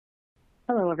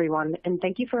everyone, and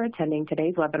thank you for attending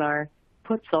today's webinar,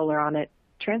 Put Solar on It,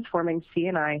 Transforming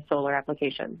C&I Solar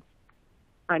Applications.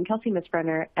 I'm Kelsey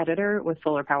Misbrenner, editor with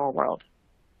Solar Power World.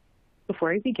 Before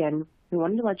we begin, we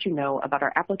wanted to let you know about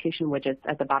our application widgets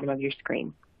at the bottom of your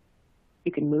screen.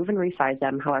 You can move and resize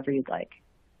them however you'd like.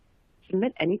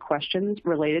 Submit any questions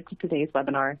related to today's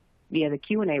webinar via the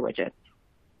Q&A widget.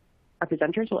 Our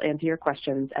presenters will answer your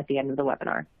questions at the end of the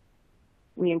webinar.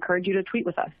 We encourage you to tweet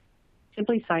with us.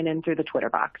 Simply sign in through the Twitter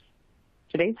box.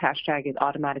 Today's hashtag is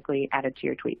automatically added to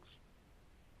your tweets.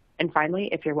 And finally,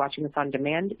 if you're watching this on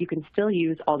demand, you can still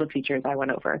use all the features I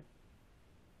went over.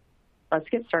 Let's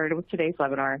get started with today's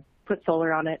webinar, Put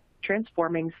Solar on It,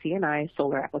 Transforming C&I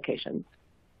Solar Applications.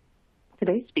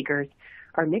 Today's speakers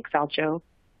are Nick Valcho,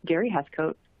 Gary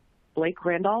Heathcote, Blake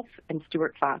Randolph, and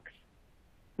Stuart Fox.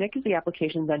 Nick is the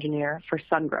applications engineer for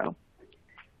SunGrow.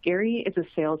 Gary is a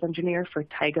sales engineer for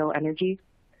Tigo Energy.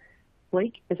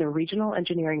 Blake is a regional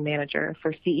engineering manager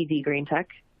for CED Greentech,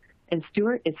 and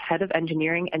Stuart is head of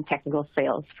engineering and technical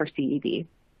sales for CED.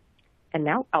 And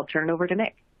now I'll turn it over to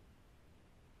Nick.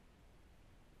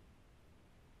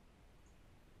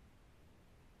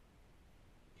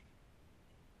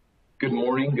 Good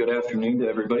morning, good afternoon to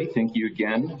everybody. Thank you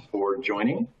again for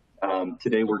joining.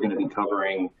 Today we're going to be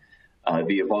covering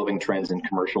the evolving trends in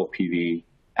commercial PV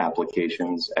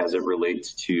applications as it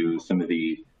relates to some of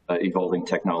the evolving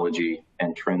technology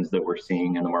and trends that we're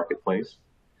seeing in the marketplace.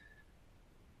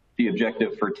 The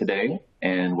objective for today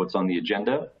and what's on the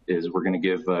agenda is we're going to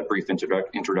give brief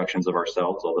introductions of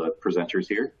ourselves, all the presenters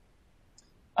here.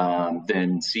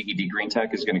 Then CED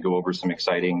Greentech is going to go over some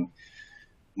exciting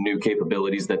new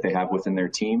capabilities that they have within their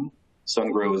team.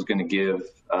 SunGrow is going to give,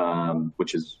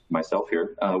 which is myself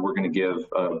here, we're going to give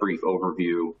a brief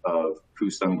overview of who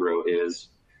SunGrow is,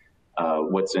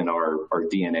 what's in our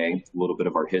DNA, a little bit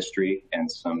of our history, and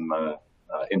some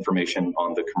information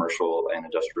on the commercial and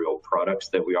industrial products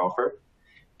that we offer.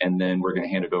 And then we're going to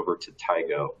hand it over to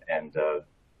Tigo, and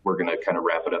we're going to kind of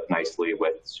wrap it up nicely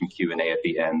with some Q&A at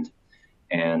the end.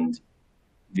 And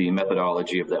the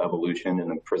methodology of the evolution in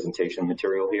the presentation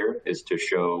material here is to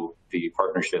show the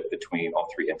partnership between all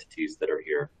three entities that are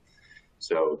here.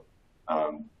 So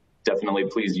definitely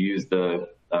please use the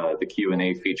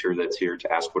Q&A feature that's here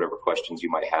to ask whatever questions you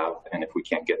might have. And if we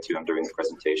can't get to them during the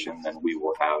presentation, then we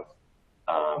will have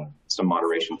some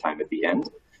moderation time at the end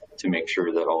to make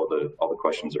sure that all the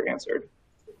questions are answered.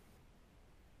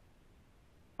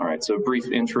 All right, so a brief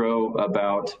intro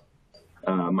about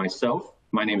myself.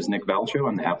 My name is Nick Valcho.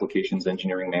 I'm the Applications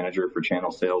Engineering Manager for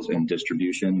Channel Sales and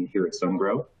Distribution here at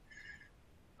SunGrow.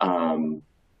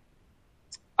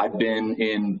 I've been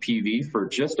in PV for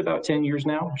just about 10 years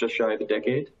now, just shy of a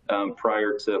decade.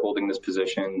 Prior to holding this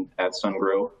position at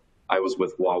SunGrow, I was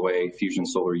with Huawei Fusion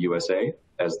Solar USA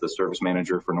as the service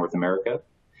manager for North America.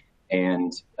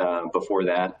 And before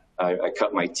that, I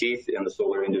cut my teeth in the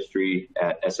solar industry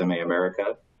at SMA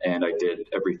America. And I did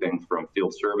everything from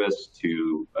field service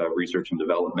to research and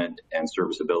development and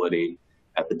serviceability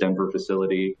at the Denver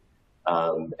facility,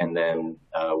 and then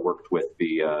worked with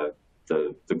the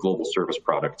global service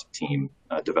product team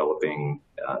developing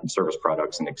service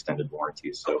products and extended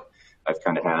warranties. So I've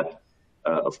kind of had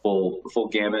a full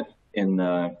gamut in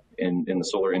the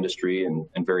solar industry,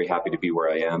 and very happy to be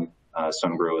where I am.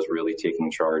 SunGrow is really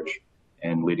taking charge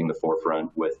and leading the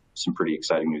forefront with some pretty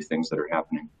exciting new things that are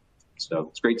happening. So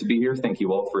it's great to be here. Thank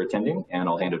you all for attending, and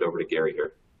I'll hand it over to Gary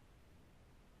here.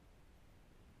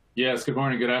 Yes, good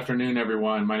morning, good afternoon,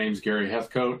 everyone. My name is Gary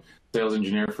Heathcote, sales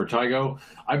engineer for Tigo.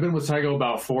 I've been with Tigo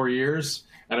about 4 years,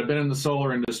 and I've been in the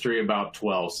solar industry about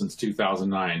 12 since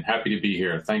 2009. Happy to be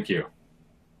here. Thank you.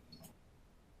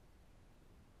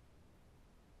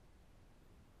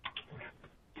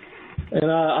 And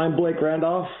I'm Blake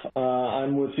Randolph.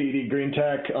 I'm with CED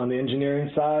Greentech on the engineering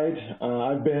side.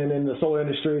 I've been in the solar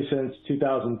industry since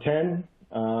 2010.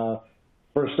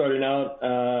 First starting out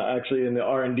actually in the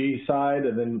R&D side,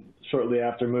 and then shortly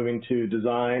after moving to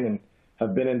design, and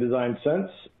have been in design since.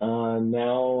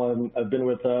 Now I've been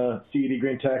with CED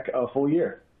Greentech a full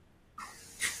year.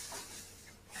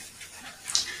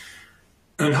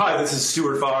 And hi, this is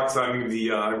Stuart Fox. I'm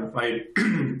the I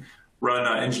run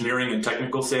engineering and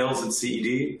technical sales at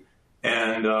CED,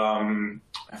 and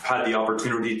I've had the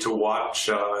opportunity to watch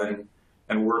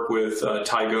and work with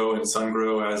Tigo and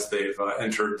SunGrow as they've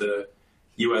entered the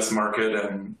U.S. market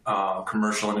and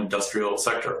commercial and industrial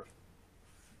sector.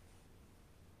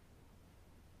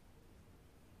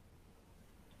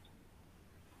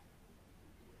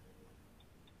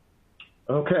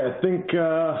 Okay, I think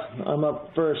I'm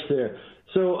up first here.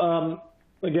 So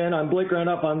again, I'm Blake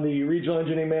Randolph. I'm the regional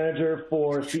engineering manager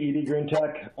for CED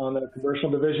Greentech on the commercial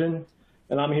division.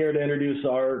 and I'm here to introduce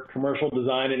our commercial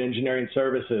design and engineering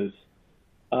services.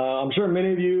 I'm sure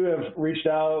many of you have reached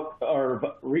out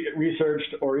or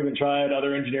researched or even tried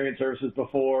other engineering services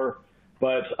before,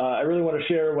 but I really want to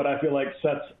share what I feel like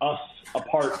sets us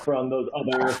apart from those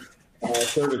other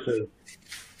services.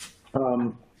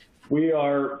 We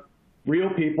are real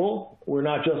people. We're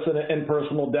not just an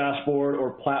impersonal dashboard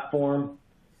or platform.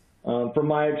 From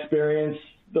my experience,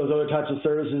 those other types of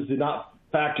services do not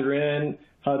factor in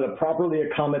how to properly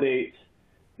accommodate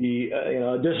the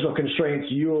additional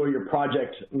constraints you or your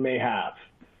project may have.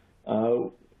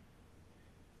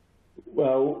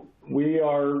 Well, we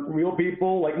are real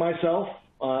people like myself.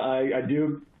 I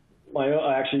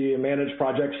actually manage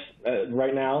projects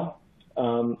right now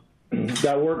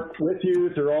that work with you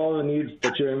through all the needs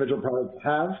that your individual projects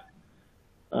have.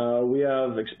 We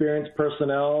have experienced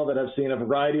personnel that have seen a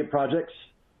variety of projects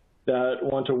that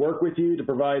want to work with you to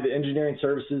provide the engineering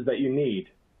services that you need.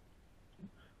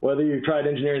 Whether you've tried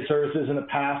engineering services in the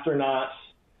past or not,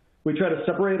 we try to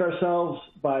separate ourselves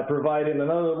by providing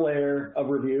another layer of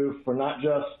review for not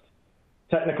just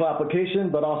technical application,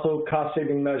 but also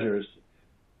cost-saving measures.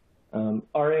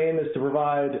 Our aim is to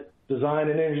provide design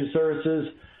and energy services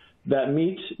that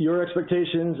meet your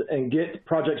expectations and get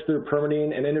projects through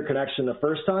permitting and interconnection the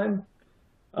first time.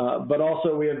 But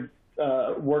also we have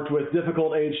worked with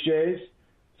difficult HJs.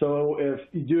 So if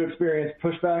you do experience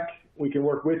pushback, we can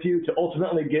work with you to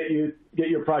ultimately get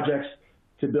your projects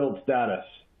to build status.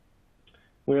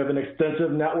 We have an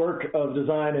extensive network of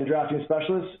design and drafting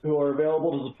specialists who are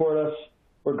available to support us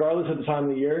regardless of the time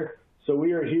of the year. So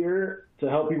we are here to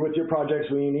help you with your projects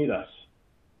when you need us.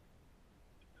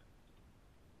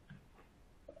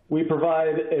 We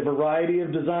provide a variety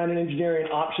of design and engineering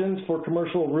options for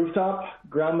commercial rooftop,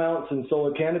 ground mounts, and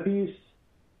solar canopies.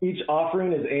 Each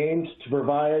offering is aimed to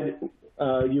provide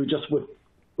you just with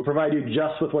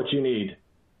what you need.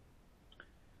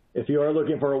 If you are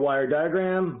looking for a wire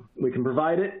diagram, we can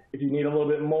provide it. If you need a little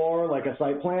bit more, like a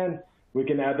site plan, we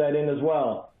can add that in as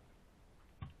well.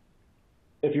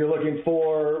 If you're looking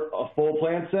for a full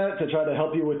plan set to try to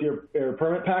help you with your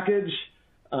permit package,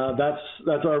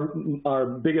 that's our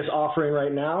biggest offering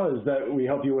right now, is that we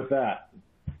help you with that.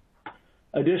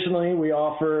 Additionally, we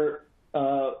offer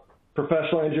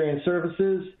professional engineering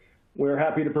services. We're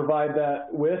happy to provide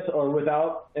that with or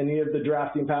without any of the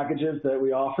drafting packages that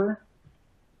we offer.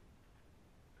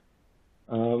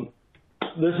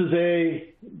 This is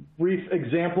a brief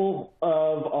example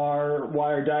of our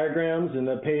wire diagrams and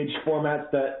the page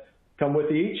formats that come with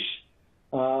each.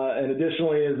 And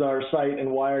additionally is our site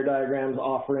and wire diagrams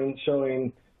offering,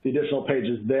 showing the additional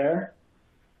pages there.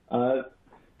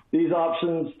 These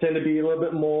options tend to be a little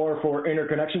bit more for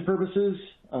interconnection purposes,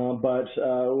 but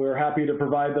we're happy to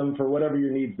provide them for whatever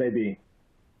your needs may be.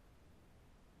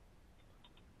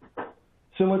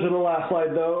 Similar to the last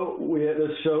slide, though,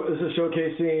 this is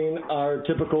showcasing our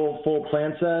typical full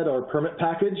plan set or permit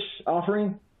package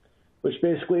offering, which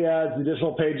basically adds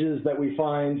additional pages that we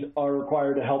find are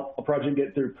required to help a project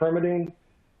get through permitting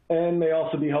and may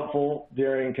also be helpful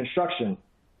during construction.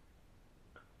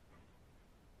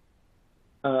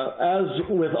 As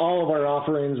with all of our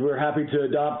offerings, we're happy to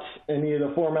adopt any of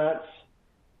the formats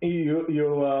you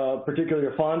particularly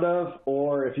are fond of,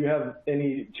 or if you have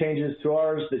any changes to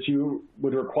ours that you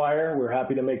would require, we're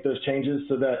happy to make those changes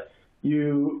so that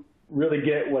you really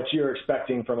get what you're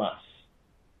expecting from us.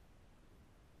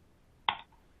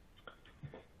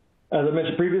 As I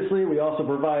mentioned previously, we also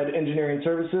provide engineering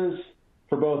services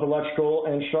for both electrical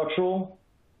and structural.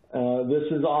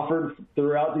 This is offered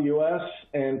throughout the U.S.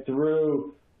 and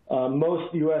through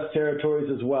most U.S.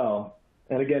 territories as well.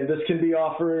 And again, this can be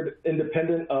offered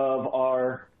independent of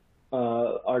our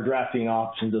drafting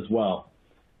options as well.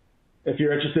 If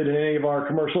you're interested in any of our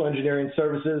commercial engineering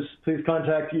services, please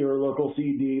contact your local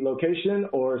CED location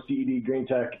or CED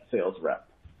Greentech sales rep.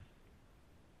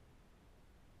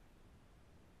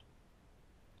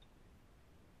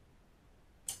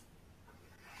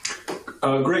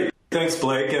 Great, thanks,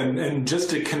 Blake. And just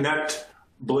to connect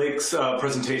Blake's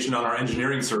presentation on our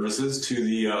engineering services to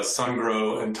the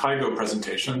SunGrow and Tigo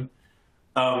presentation,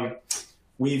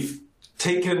 we've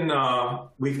taken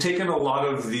a lot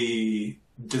of the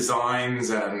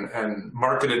designs and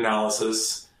market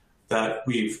analysis that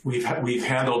we've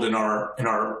handled in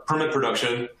our permit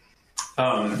production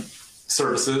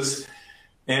services,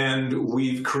 and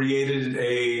we've created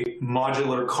a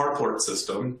modular carport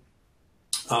system.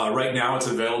 Right now, it's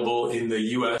available in the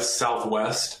U.S.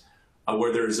 Southwest,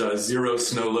 where there's a zero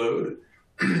snow load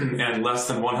and less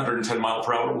than 110 mile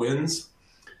per hour winds.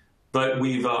 But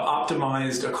we've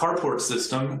optimized a carport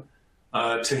system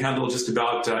to handle just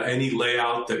about any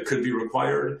layout that could be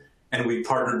required. and we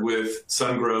partnered with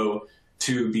SunGrow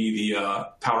to be the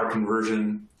power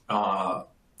conversion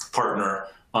partner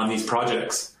on these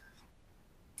projects.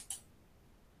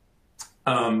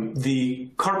 The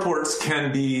carports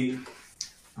can be,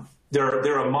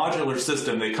 they're a modular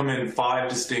system. They come in 5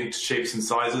 distinct shapes and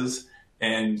sizes,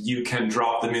 and you can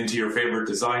drop them into your favorite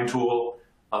design tool.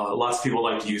 Lots of people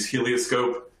like to use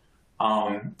Helioscope,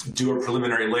 do a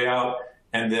preliminary layout,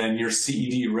 and then your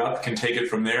CED rep can take it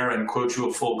from there and quote you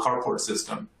a full carport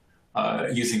system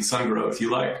using SunGrow if you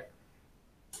like.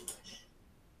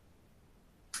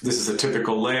 This is a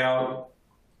typical layout.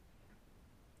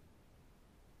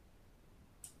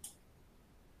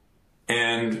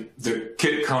 And the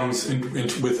kit comes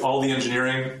with all the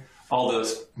engineering, all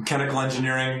the mechanical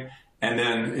engineering, and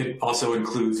then it also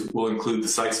will include the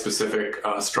site-specific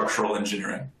structural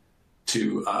engineering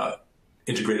to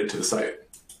integrate it to the site.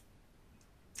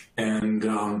 And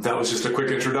that was just a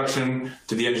quick introduction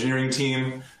to the engineering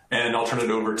team, and I'll turn it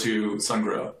over to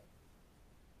SunGrow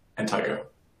and Tygo.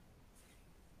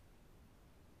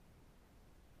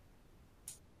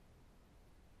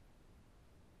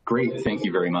 Great, thank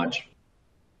you very much.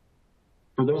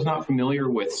 For those not familiar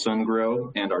with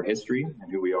SunGrow and our history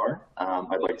and who we are,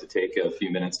 I'd like to take a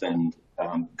few minutes and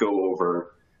go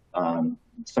over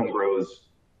SunGrow's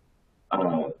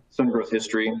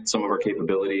history, some of our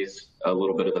capabilities, a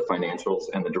little bit of the financials,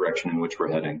 and the direction in which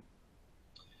we're heading.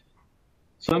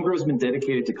 SunGrow has been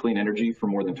dedicated to clean energy for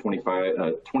more than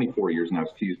 24 years now,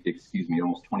 excuse me,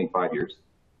 almost 25 years.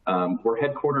 We're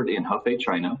headquartered in Hefei,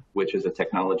 China, which is a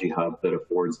technology hub that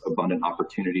affords abundant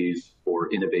opportunities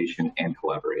for innovation and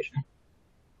collaboration.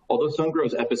 Although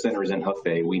SunGrow's epicenter is in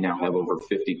Hefei, we now have over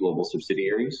 50 global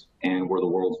subsidiaries, and we're the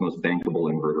world's most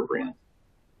bankable inverter brand.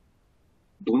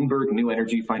 Bloomberg New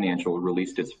Energy Financial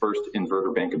released its first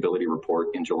inverter bankability report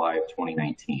in July of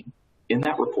 2019. In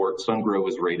that report, SunGrow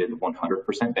was rated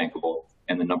 100% bankable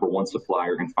and the #1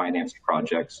 supplier in financed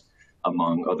projects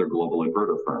among other global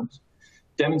inverter firms,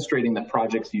 demonstrating that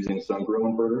projects using SunGrow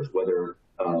inverters, whether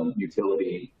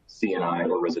utility, C&I,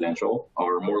 or residential,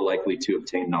 are more likely to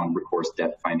obtain non-recourse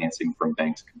debt financing from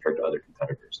banks compared to other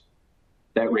competitors.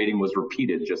 That rating was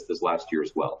repeated just this last year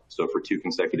as well. So for 2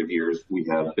 consecutive years, we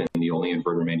have been the only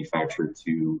inverter manufacturer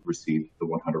to receive the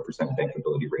 100%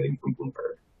 bankability rating from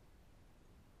Bloomberg.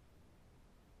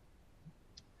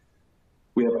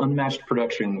 We have unmatched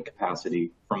production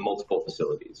capacity from multiple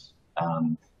facilities.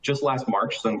 Just last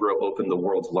March, SunGrow opened the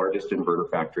world's largest inverter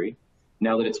factory.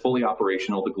 Now that it's fully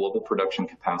operational, the global production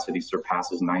capacity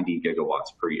surpasses 90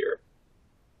 gigawatts per year.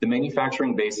 The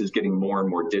manufacturing base is getting more and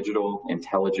more digital,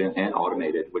 intelligent, and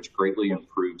automated, which greatly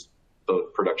improves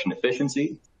both production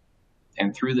efficiency.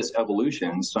 And through this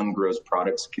evolution, SunGrow's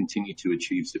products continue to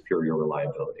achieve superior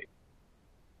reliability.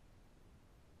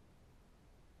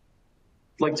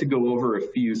 I'd like to go over a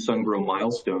few SunGrow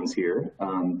milestones here.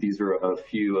 These are a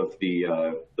few of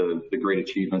the great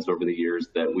achievements over the years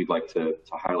that we'd like to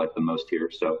highlight the most here.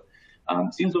 So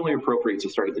it seems only appropriate to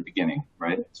start at the beginning,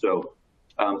 right? So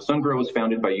SunGrow was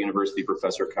founded by university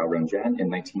professor Cao Renjian in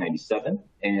 1997,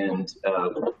 and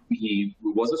he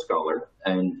was a scholar,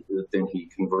 and then he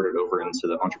converted over into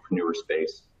the entrepreneur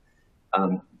space.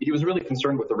 He was really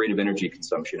concerned with the rate of energy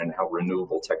consumption and how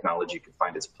renewable technology could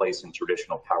find its place in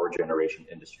traditional power generation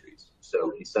industries.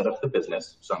 So he set up the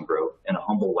business, SunGrow, in a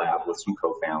humble lab with some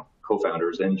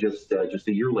co-founders, and just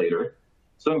a year later,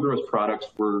 SunGrow's products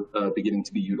were beginning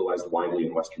to be utilized widely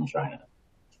in Western China.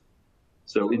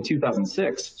 So in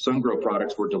 2006, SunGrow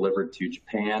products were delivered to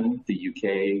Japan, the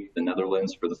UK, the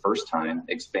Netherlands for the first time,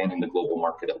 expanding the global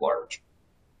market at large.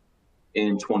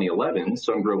 In 2011,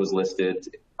 SunGrow was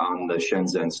listed on the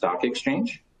Shenzhen Stock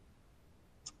Exchange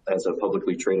as a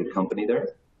publicly traded company there.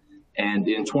 And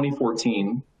in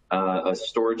 2014, a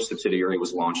storage subsidiary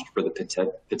was launched for the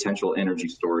potential energy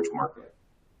storage market.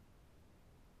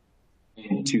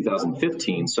 In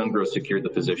 2015, SunGrow secured the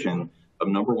position of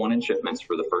 #1 in shipments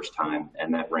for the first time,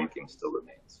 and that ranking still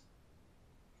remains.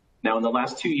 Now, in the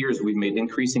last 2 years, we've made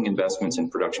increasing investments in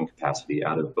production capacity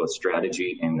out of both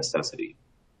strategy and necessity.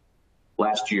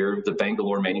 Last year, the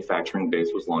Bangalore manufacturing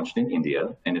base was launched in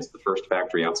India, and it's the first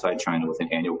factory outside China with an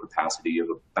annual capacity of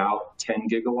about 10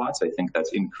 gigawatts. I think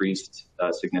that's increased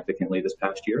significantly this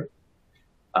past year.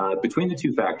 Between the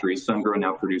 2 factories, SunGrow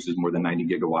now produces more than 90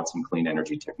 gigawatts in clean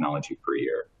energy technology per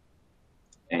year.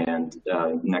 And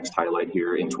next highlight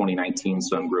here, in 2019,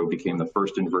 SunGrow became the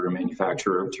first inverter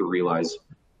manufacturer to realize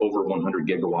over 100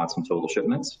 gigawatts in total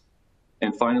shipments.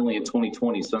 And finally, in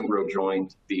 2020, SunGrow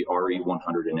joined the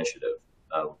RE100 initiative,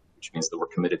 which means that we're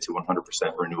committed to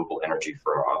 100% renewable energy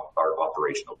for our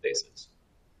operational basis.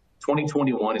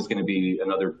 2021 is going to be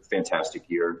another fantastic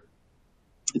year.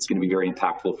 It's going to be very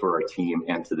impactful for our team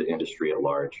and to the industry at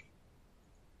large.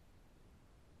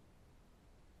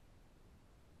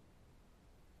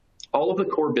 All of the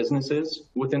core businesses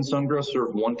within Sungrow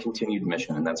serve one continued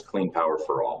mission, and that's clean power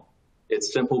for all.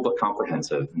 It's simple but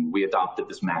comprehensive, and we adopted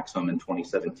this maxim in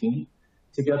 2017,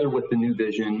 together with the new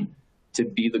vision to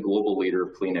be the global leader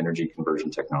of clean energy conversion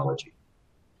technology.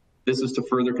 This is to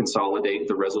further consolidate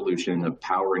the resolution of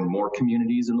powering more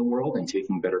communities in the world and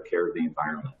taking better care of the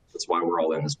environment. That's why we're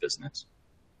all in this business.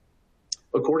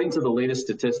 According to the latest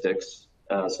statistics,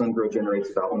 Sungrow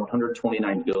generates about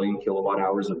 129 billion kilowatt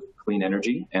hours of clean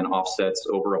energy and offsets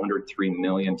over 103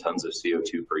 million tons of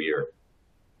CO2 per year.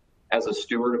 As a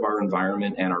steward of our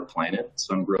environment and our planet,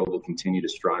 Sungrow will continue to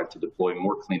strive to deploy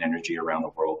more clean energy around the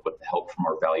world with the help from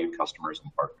our valued customers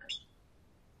and partners.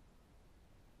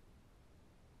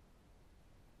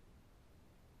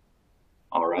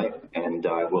 All right, and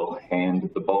I will hand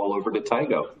the ball over to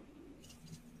Tygo.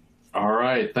 All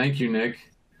right, thank you, Nick.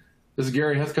 This is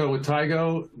Gary Heathcote with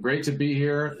Tygo. Great to be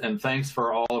here, and thanks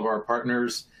for all of our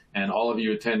partners and all of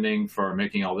you attending for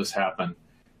making all this happen.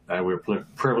 We're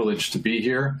privileged to be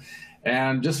here,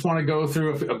 and just want to go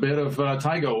through a bit of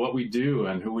Tygo, what we do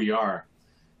and who we are.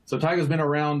 So Tygo's been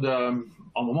around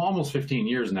almost 15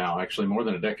 years now, actually more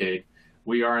than a decade.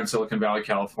 We are in Silicon Valley,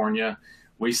 California.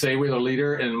 We say we're the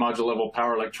leader in module level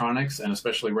power electronics and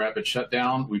especially rapid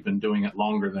shutdown. We've been doing it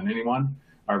longer than anyone.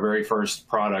 Our very first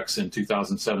products in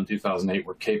 2007, 2008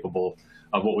 were capable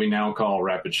of what we now call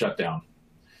rapid shutdown.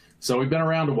 So we've been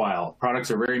around a while.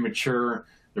 Products are very mature,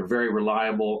 they're very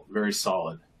reliable, very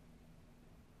solid.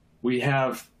 We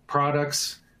have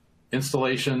products,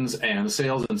 installations, and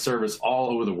sales and service all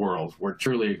over the world. We're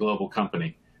truly a global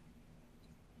company.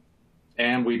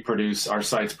 And our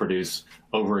sites produce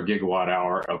over a gigawatt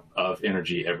hour of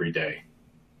energy every day.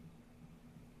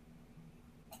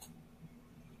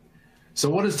 So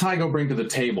what does Tygo bring to the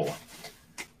table?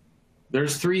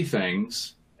 There's three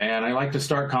things, and I like to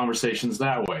start conversations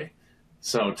that way.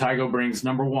 So Tygo brings,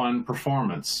 number one,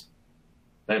 performance.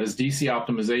 That is DC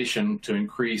optimization to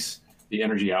increase the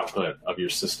energy output of your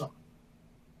system.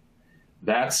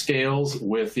 That scales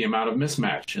with the amount of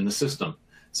mismatch in the system.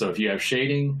 So if you have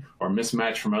shading or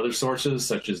mismatch from other sources,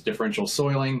 such as differential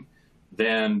soiling,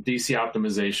 then DC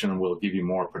optimization will give you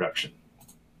more production.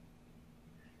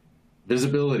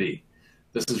 Visibility.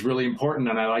 This is really important,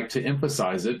 and I like to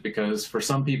emphasize it because for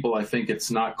some people, I think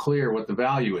it's not clear what the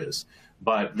value is.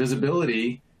 But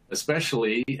visibility,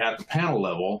 especially at the panel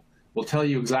level, will tell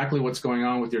you exactly what's going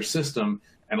on with your system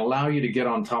and allow you to get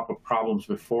on top of problems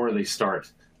before they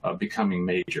start becoming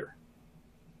major.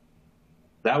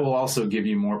 That will also give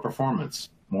you more performance,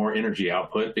 more energy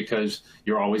output, because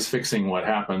you're always fixing what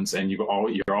happens and you're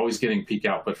always getting peak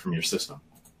output from your system.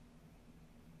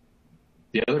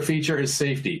 The other feature is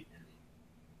safety.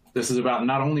 This is about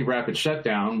not only rapid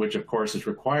shutdown, which of course is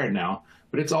required now,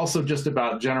 but it's also just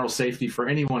about general safety for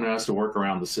anyone who has to work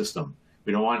around the system.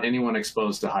 We don't want anyone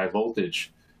exposed to high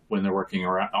voltage when they're working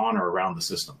on or around the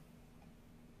system.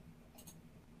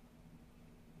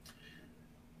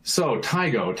 So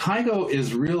Tygo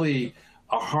is really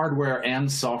a hardware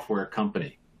and software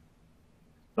company.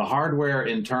 The hardware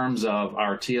in terms of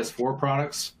our TS4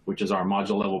 products, which is our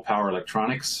module level power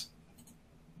electronics,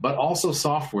 but also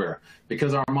software,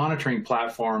 because our monitoring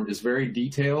platform is very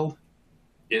detailed,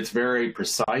 it's very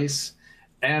precise,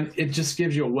 and it just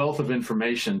gives you a wealth of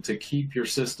information to keep your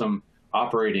system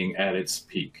operating at its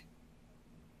peak.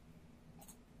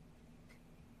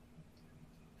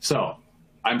 So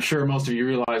I'm sure most of you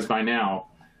realize by now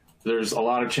there's a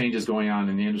lot of changes going on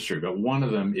in the industry, but one of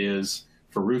them is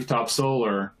for rooftop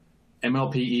solar,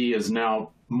 MLPE is now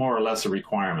more or less a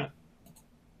requirement.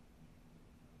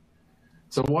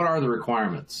 So what are the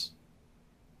requirements?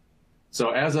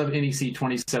 So as of NEC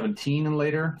 2017 and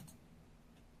later,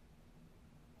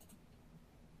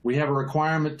 we have a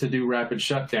requirement to do rapid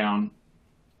shutdown,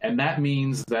 and that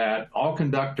means that all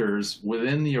conductors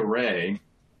within the array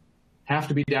have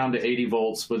to be down to 80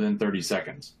 volts within 30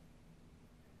 seconds.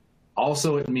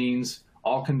 Also, it means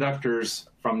all conductors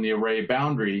from the array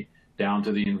boundary down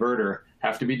to the inverter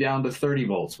have to be down to 30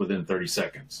 volts within 30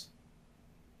 seconds.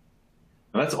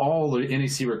 Now, that's all the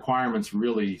NEC requirements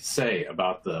really say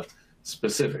about the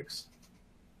specifics.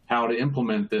 How to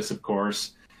implement this, of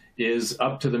course, is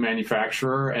up to the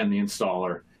manufacturer and the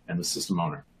installer and the system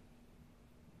owner.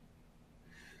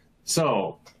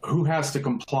 So who has to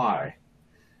comply?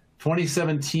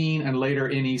 2017 and later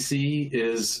NEC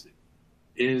is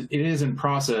in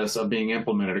process of being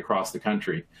implemented across the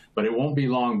country, but it won't be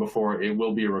long before it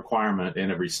will be a requirement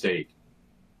in every state.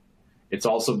 It's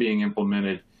also being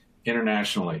implemented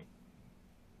internationally.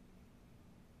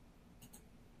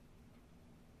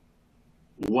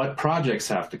 what projects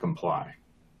have to comply,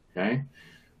 okay?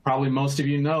 Probably most of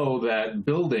you know that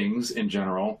buildings in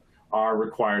general are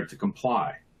required to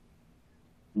comply.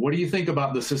 What do you think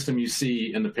about the system you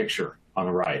see in the picture on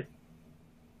the right?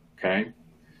 Okay,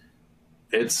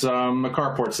 it's a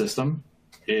carport system.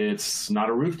 It's not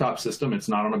a rooftop system. It's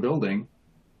not on a building.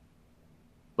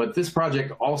 But this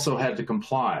project also had to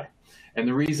comply. And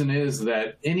the reason is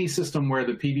that any system where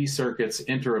the PV circuits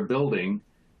enter a building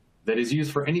that is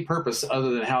used for any purpose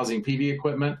other than housing PV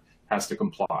equipment has to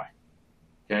comply.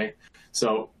 Okay,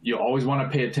 so you always want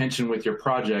to pay attention with your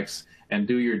projects and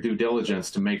do your due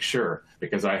diligence to make sure,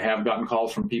 because I have gotten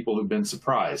calls from people who've been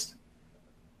surprised.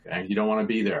 Okay, you don't want to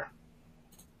be there.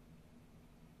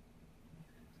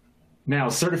 Now,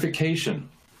 certification.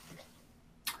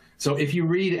 So if you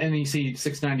read NEC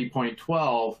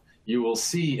 690.12, you will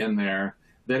see in there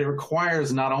that it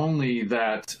requires not only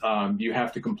that you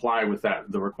have to comply with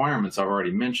the requirements I've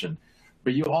already mentioned,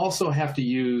 but you also have to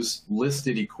use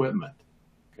listed equipment.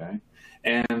 Okay,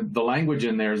 and the language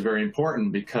in there is very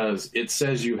important because it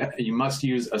says you must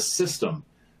use a system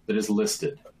that is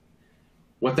listed.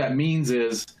 What that means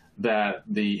is that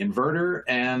the inverter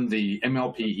and the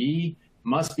MLPE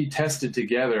must be tested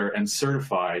together and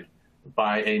certified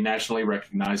by a nationally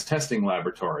recognized testing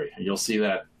laboratory. And you'll see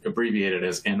that abbreviated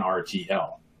as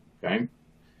NRTL. Okay.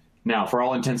 Now, for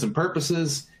all intents and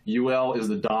purposes, UL is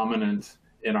the dominant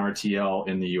NRTL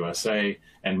in the USA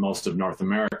and most of North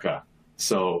America.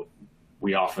 So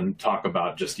we often talk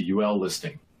about just a UL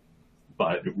listing,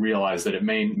 but realize that it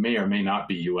may or may not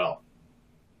be UL.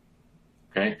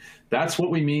 Okay, that's what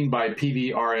we mean by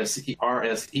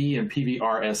PV-RSE and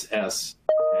PV-RSS.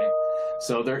 Okay?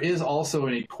 So there is also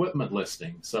an equipment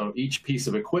listing. So each piece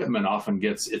of equipment often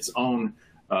gets its own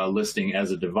listing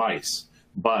as a device.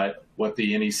 But what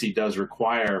the NEC does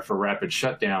require for rapid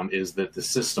shutdown is that the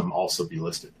system also be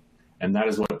listed. And that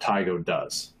is what Tigo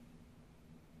does.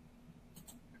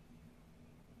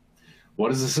 What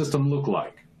does the system look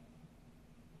like?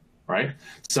 Right?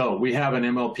 So we have an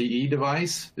MLPE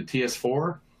device, the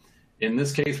TS4. In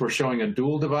this case, we're showing a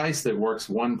dual device that works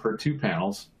 1 per 2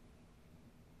 panels.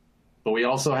 But we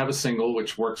also have a single,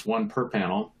 which works 1 per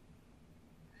panel.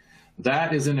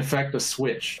 That is in effect a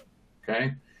switch.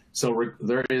 Okay? So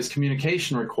there is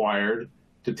communication required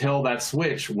to tell that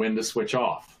switch when to switch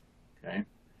off. Okay?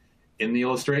 In the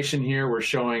illustration here, we're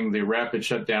showing the rapid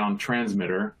shutdown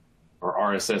transmitter, or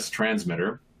RSS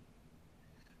transmitter.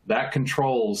 That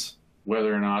controls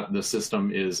whether or not the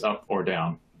system is up or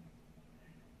down.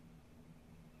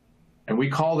 And we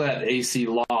call that AC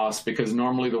loss because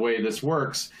normally the way this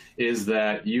works is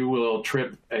that you will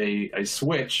trip a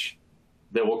switch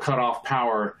that will cut off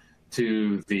power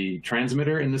to the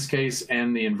transmitter in this case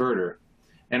and the inverter.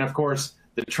 And of course,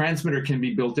 the transmitter can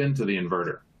be built into the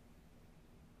inverter.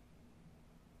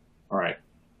 All right,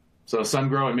 so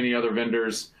Sungrow and many other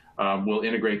vendors will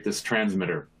integrate this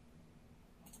transmitter.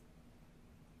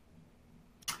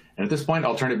 And at this point,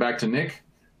 I'll turn it back to Nick,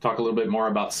 talk a little bit more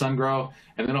about Sungrow,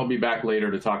 and then I'll be back later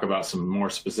to talk about some more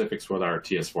specifics with our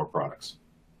TS4 products.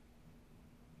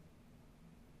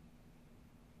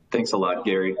 Thanks a lot,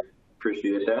 Gary.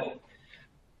 Appreciate that.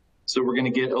 So we're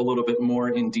going to get a little bit more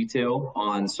in detail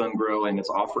on Sungrow and its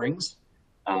offerings.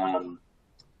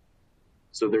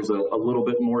 So there's a little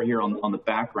bit more here on the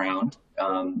background.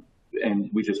 And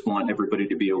we just want everybody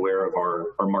to be aware of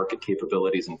our market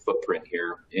capabilities and footprint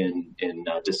here in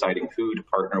deciding who to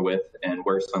partner with and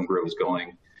where Sungrow is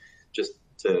going, just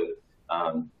to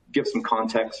give some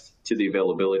context to the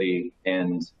availability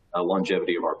and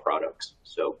longevity of our products.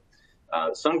 So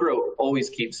Sungrow always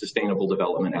keeps sustainable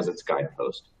development as its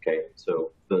guidepost. Okay,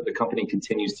 so the company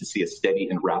continues to see a steady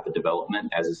and rapid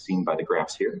development, as is seen by the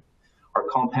graphs here. Our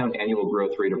compound annual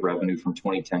growth rate of revenue from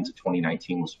 2010 to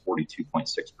 2019 was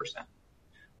 42.6%.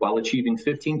 While achieving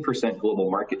 15%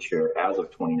 global market share as of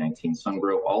 2019,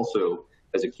 Sungrow also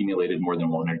has accumulated more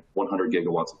than 100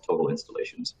 gigawatts of total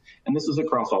installations. And this is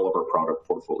across all of our product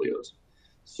portfolios.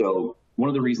 So one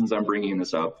of the reasons I'm bringing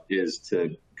this up is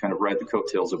to kind of ride the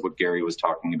coattails of what Gary was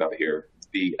talking about here.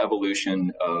 The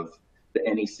evolution of the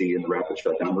NEC and the rapid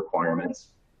shutdown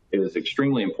requirements is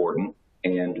extremely important.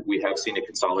 And we have seen a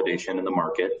consolidation in the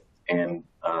market, and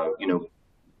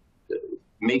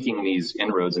making these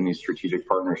inroads and these strategic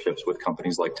partnerships with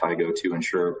companies like Tigo to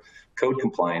ensure code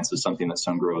compliance is something that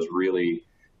Sungrow is really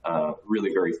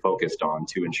very focused on,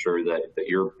 to ensure that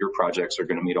your projects are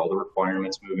going to meet all the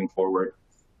requirements moving forward,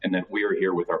 and that we are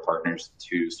here with our partners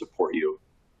to support you,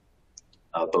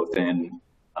 both in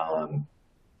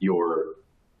your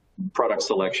product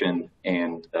selection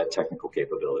and technical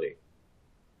capability.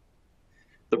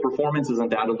 The performance is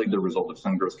undoubtedly the result of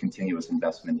Sungrow's continuous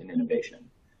investment in innovation.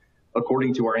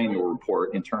 According to our annual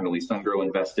report, internally, Sungrow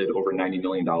invested over $90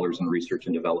 million in research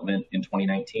and development in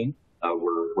 2019.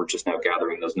 We're just now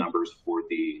gathering those numbers for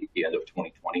the end of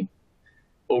 2020.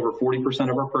 Over 40%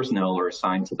 of our personnel are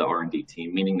assigned to the R&D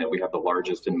team, meaning that we have the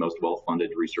largest and most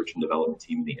well-funded research and development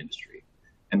team in the industry.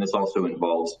 And this also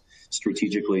involves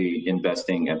strategically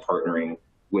investing and partnering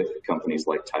with companies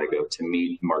like Tigo to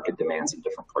meet market demands in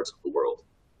different parts of the world.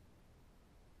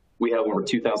 We have over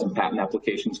 2,000 patent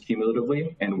applications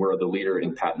cumulatively, and we're the leader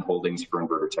in patent holdings for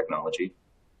inverter technology.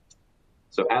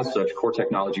 So as such, core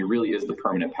technology really is the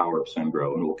permanent power of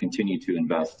Sungrow, and we'll continue to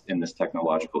invest in this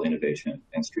technological innovation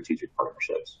and strategic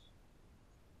partnerships.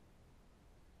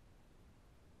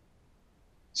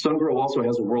 Sungrow also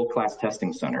has a world-class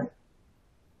testing center.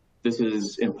 This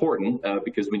is important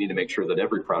because we need to make sure that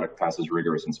every product passes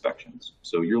rigorous inspections.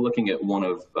 So you're looking at one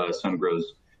of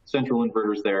Sungrow's central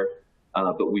inverters there,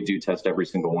 but we do test every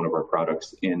single one of our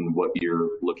products in what you're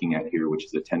looking at here, which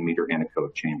is a 10-meter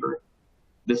anechoic chamber.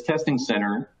 This testing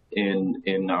center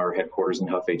in our headquarters in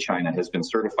Hefei, China, has been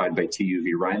certified by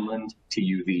TÜV Rheinland,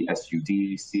 TÜV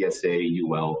SUD, CSA,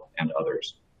 UL, and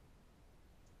others.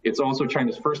 It's also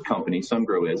China's first company,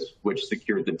 Sungrow is, which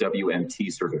secured the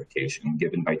WMT certification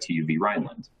given by TÜV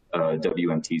Rheinland.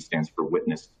 WMT stands for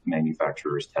Witnessed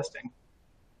Manufacturers Testing.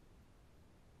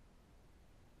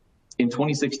 In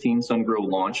 2016, Sungrow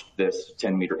launched this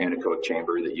 10-meter anechoic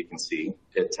chamber that you can see.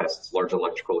 It tests large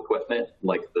electrical equipment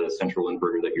like the central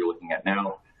inverter that you're looking at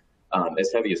now,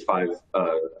 as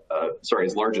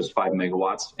large as 5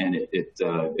 megawatts, and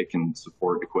it can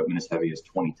support equipment as heavy as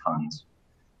 20 tons.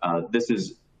 This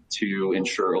is to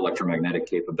ensure electromagnetic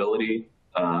capability,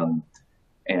 and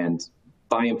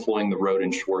by employing the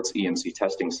Rohde & Schwarz EMC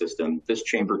testing system, this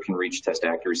chamber can reach test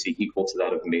accuracy equal to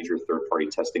that of major third-party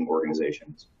testing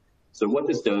organizations. So what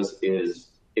this does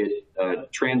is it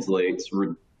translates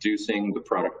reducing the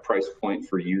product price point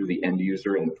for you, the end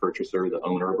user and the purchaser, the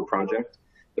owner of a project.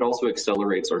 It also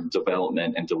accelerates our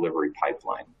development and delivery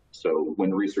pipeline. So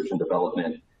when research and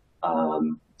development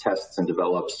tests and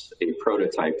develops a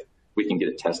prototype, we can get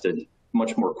it tested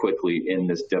much more quickly in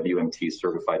this WMT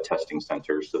certified testing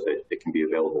center so that it can be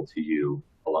available to you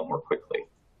a lot more quickly.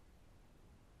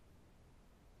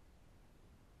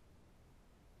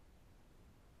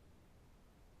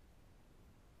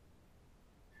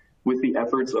 With the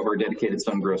efforts of our dedicated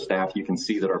Sungrow staff, you can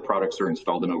see that our products are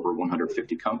installed in over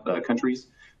 150 countries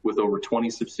with over 20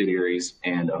 subsidiaries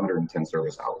and 110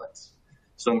 service outlets.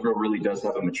 Sungrow really does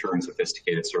have a mature and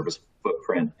sophisticated service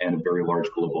footprint and a very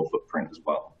large global footprint as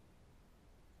well.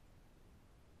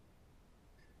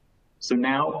 So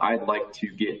now I'd like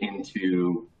to get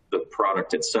into the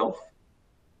product itself.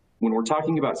 When we're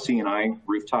talking about C&I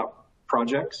rooftop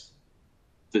projects,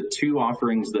 the two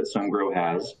offerings that Sungrow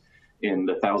has in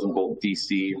the 1,000-volt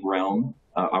DC realm,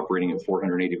 operating at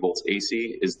 480 volts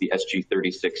AC, is the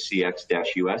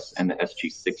SG36CX-US and the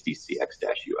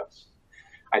SG60CX-US.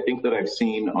 I think that I've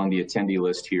seen on the attendee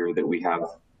list here that we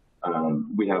have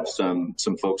some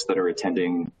folks that are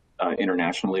attending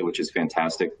internationally, which is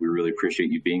fantastic. We really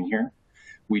appreciate you being here.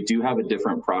 We do have a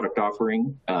different product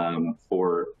offering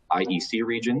for IEC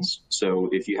regions. So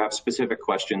if you have specific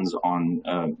questions on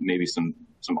maybe some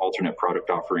alternate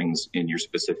product offerings in your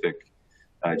specific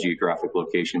geographic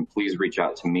location, please reach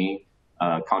out to me.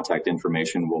 Contact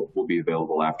information will be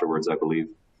available afterwards, I believe.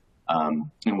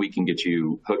 And we can get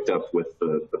you hooked up with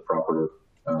the proper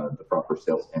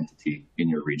sales entity in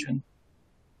your region.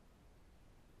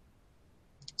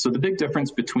 So the big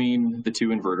difference between the two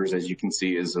inverters, as you can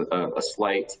see, is a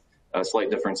slight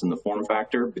difference in the form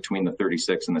factor between the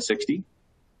 36 and the 60.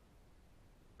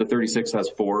 The 36 has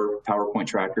 4 PowerPoint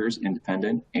trackers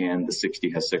independent, and the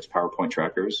 60 has 6 PowerPoint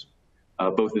trackers.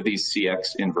 Both of these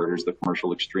CX inverters, the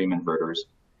commercial extreme inverters,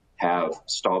 have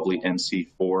Staubli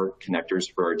MC4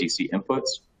 connectors for our DC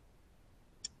inputs.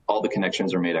 All the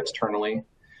connections are made externally.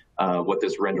 What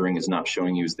this rendering is not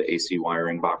showing you is the AC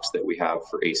wiring box that we have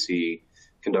for AC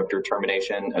conductor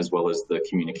termination, as well as the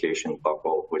communication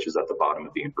buckle, which is at the bottom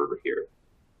of the inverter here.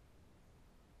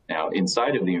 Now,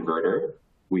 inside of the inverter,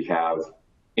 we have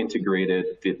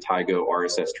integrated the Tigo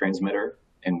RSS transmitter,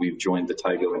 and we've joined the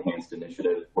Tigo Enhanced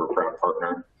Initiative. We're a proud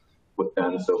partner with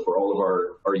them. So for all of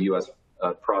our US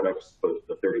products, both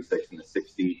the 36 and the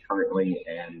 60 currently,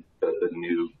 and the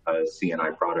new C&I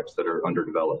products that are under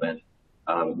development,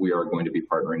 we are going to be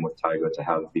partnering with Tigo to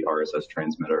have the RSS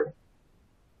transmitter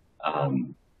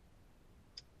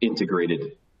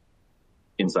integrated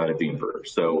inside of the inverter.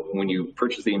 So when you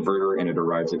purchase the inverter and it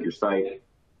arrives at your site,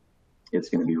 it's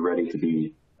going to be ready to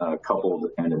be coupled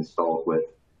and installed with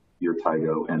your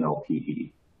Tigo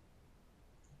NLPE.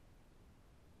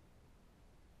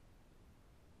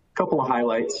 Couple of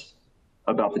highlights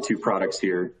about the two products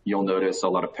here. You'll notice a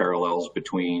lot of parallels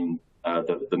between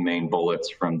the main bullets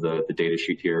from the data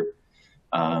sheet here.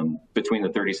 Between the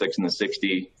 36 and the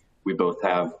 60, we both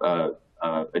have a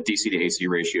DC to AC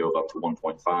ratio of up to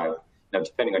 1.5. Now,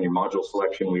 depending on your module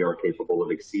selection, we are capable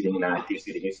of exceeding that DC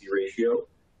to AC ratio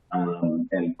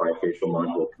and bifacial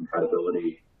module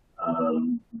compatibility.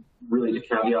 Really, the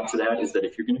caveat to that is that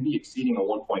if you're going to be exceeding a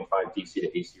 1.5 DC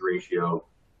to AC ratio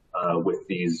with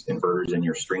these inverters in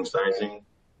your string sizing,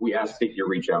 we ask that you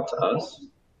reach out to us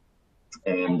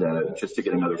and just to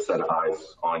get another set of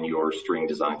eyes on your string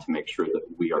design to make sure that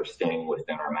we are staying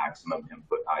within our maximum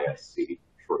input ISC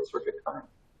short circuit current.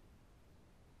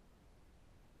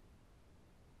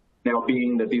 Now,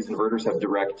 being that these inverters have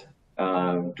direct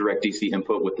DC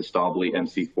input with the Staubli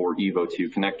MC4 Evo 2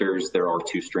 connectors, there are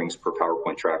 2 strings per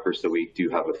PowerPoint tracker, so we do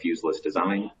have a fuseless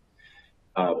design.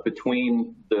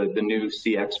 Between the new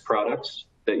CX products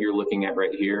that you're looking at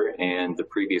right here and the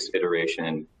previous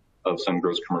iteration of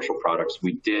Sungrow's commercial products,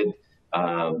 we did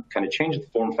kind of change the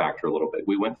form factor a little bit.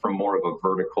 We went from more of a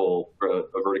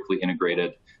vertically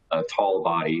integrated tall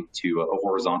body to a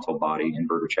horizontal body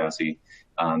inverter chassis.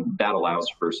 That allows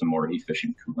for some more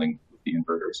efficient cooling with the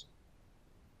inverters.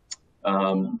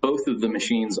 Both of the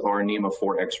machines are NEMA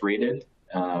 4X rated.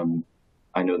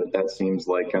 I know that seems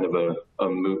like kind of a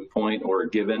moot point or a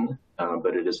given,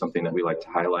 but it is something that we like to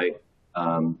highlight,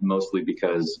 mostly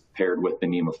because paired with the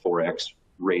NEMA 4X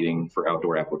rating for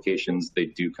outdoor applications, they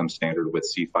do come standard with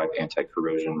C5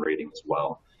 anti-corrosion rating as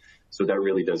well. So that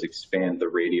really does expand the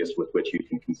radius with which you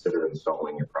can consider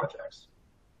installing your projects.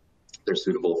 They're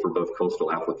suitable for both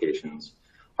coastal applications,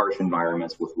 harsh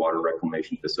environments with water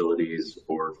reclamation facilities,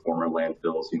 or former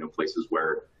landfills, places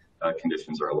where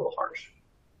conditions are a little harsh.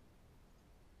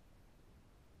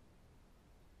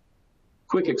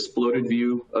 Quick exploded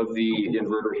view of the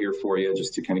inverter here for you,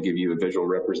 just to kind of give you a visual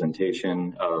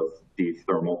representation of the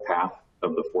thermal path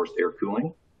of the forced air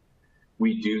cooling.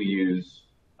 We do use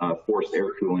forced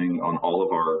air cooling on all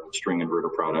of our string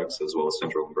inverter products as well as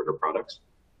central inverter products.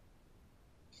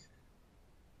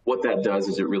 What that does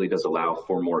is it really does allow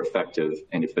for more effective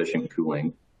and efficient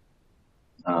cooling.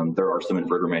 There are some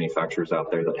inverter manufacturers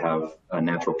out there that have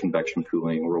natural convection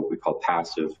cooling, or what we call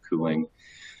passive cooling.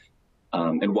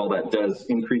 And while that does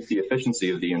increase the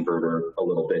efficiency of the inverter a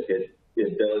little bit,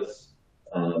 it does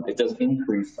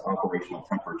increase the operational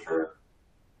temperature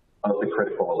of the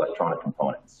critical electronic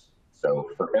components.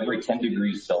 So for every 10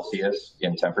 degrees Celsius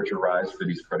in temperature rise for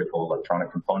these critical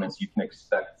electronic components, you can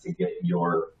expect to get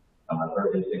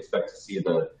expect to see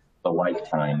the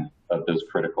lifetime of those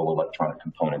critical electronic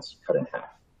components cut in half.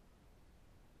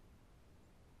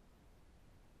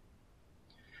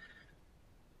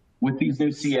 With these new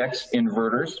CX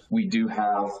inverters, we do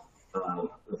have a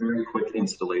very quick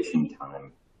installation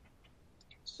time.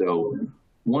 So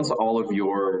once all of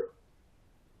your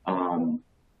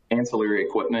ancillary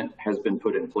equipment has been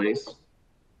put in place,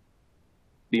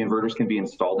 the inverters can be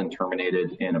installed and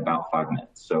terminated in about 5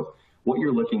 minutes. So what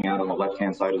you're looking at on the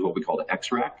left-hand side is what we call the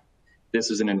X-Rack. This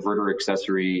is an inverter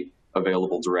accessory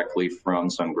available directly from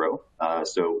Sungrow.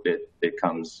 So it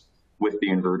comes with the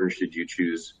inverter should you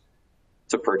choose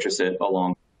to purchase it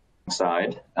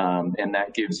alongside. And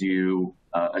that gives you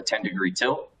a 10-degree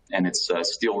tilt, and it's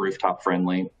steel rooftop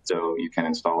friendly, so you can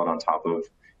install it on top of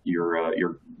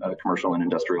your commercial and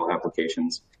industrial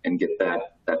applications and get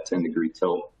that 10-degree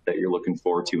tilt that you're looking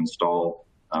for to install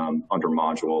under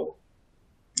module,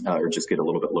 or just get a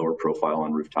little bit lower profile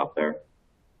on rooftop there.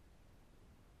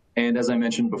 And as I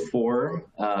mentioned before,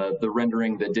 the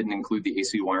rendering that didn't include the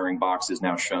AC wiring box is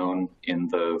now shown in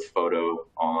the photo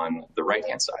on the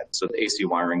right-hand side. So the AC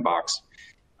wiring box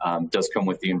does come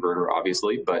with the inverter,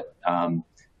 obviously, but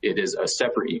it is a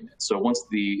separate unit. So once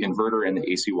the inverter and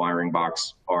the AC wiring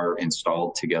box are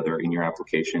installed together in your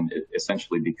application, it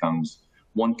essentially becomes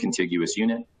one contiguous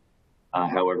unit.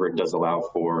 However, it does allow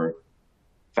for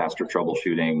faster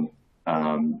troubleshooting,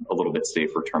 a little bit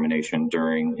safer termination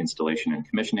during installation and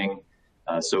commissioning.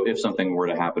 So if something were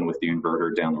to happen with the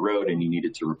inverter down the road and you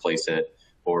needed to replace it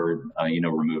or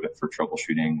remove it for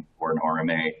troubleshooting or an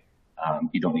RMA,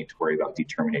 you don't need to worry about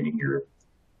determinating your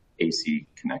AC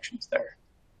connections there.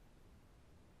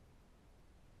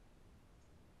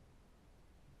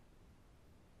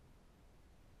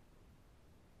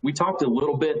 We talked a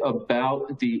little bit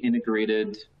about the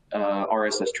integrated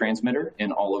RSS transmitter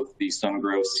in all of the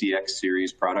Sungrow CX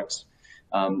series products.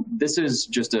 This is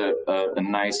just a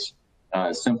nice,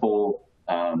 simple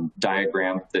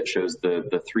diagram that shows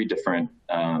the 3 different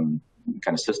kind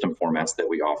of system formats that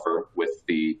we offer with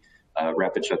the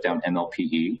rapid shutdown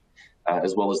MLPE,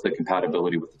 as well as the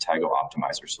compatibility with the Tigo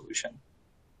optimizer solution.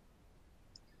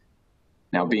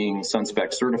 Now, being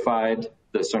SunSpec certified,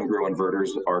 the SunGrow inverters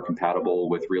are compatible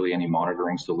with really any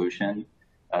monitoring solution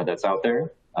that's out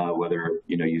there, whether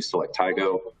you select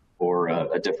Tigo or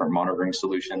a different monitoring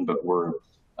solution, but we're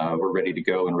ready to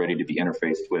go and ready to be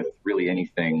interfaced with really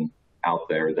anything out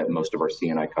there that most of our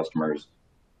C&I customers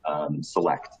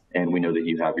select. And we know that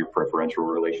you have your preferential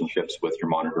relationships with your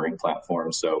monitoring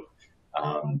platform. So,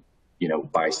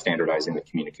 by standardizing the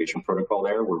communication protocol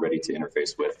there, we're ready to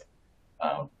interface with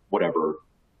whatever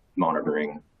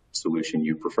monitoring solution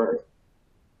you prefer.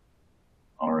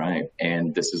 All right,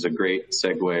 and this is a great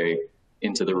segue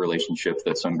into the relationship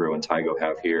that SunGrow and Tigo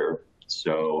have here.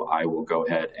 So I will go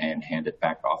ahead and hand it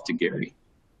back off to Gary.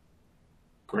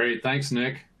 Great, thanks,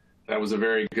 Nick. That was a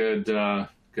very good,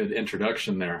 good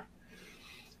introduction there.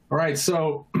 All right,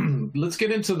 so let's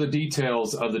get into the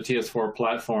details of the TS4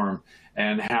 platform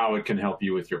and how it can help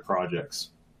you with your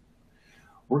projects.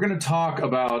 We're going to talk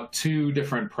about two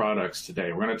different products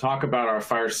today. We're going to talk about our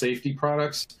fire safety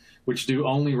products, which do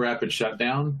only rapid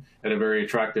shutdown at a very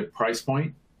attractive price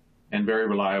point and very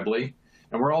reliably.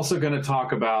 And we're also going to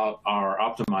talk about our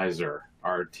optimizer,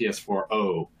 our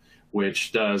TS4O,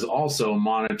 which does also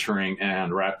monitoring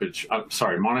rapid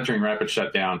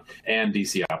shutdown and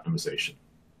DC optimization.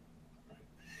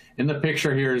 In the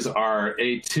picture here is our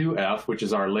A2F, which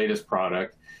is our latest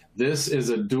product. This is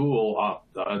a dual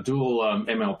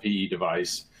MLPE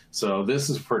device. So this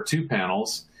is for 2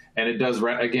 panels, and it does,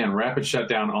 again, rapid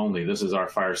shutdown only. This is our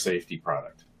fire safety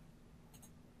product.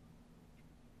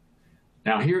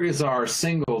 Now here is our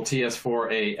single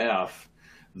TS4AF.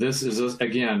 This is,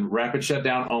 again, rapid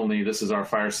shutdown only. This is our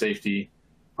fire safety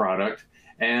product.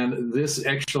 And this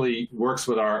actually works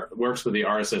with the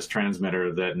RSS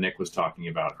transmitter that Nick was talking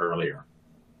about earlier.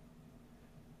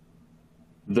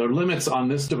 The limits on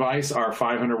this device are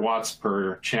 500 watts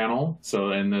per channel.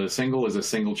 So, and the single is a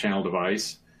single channel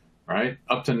device, right?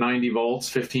 Up to 90 volts,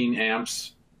 15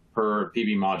 amps per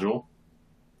PV module.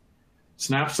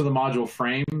 Snaps to the module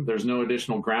frame. There's no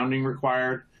additional grounding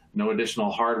required, no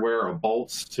additional hardware or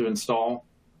bolts to install.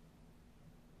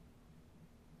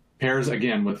 Pairs,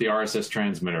 again, with the RSS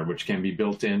transmitter, which can be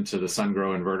built into the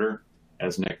SunGrow inverter,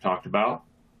 as Nick talked about.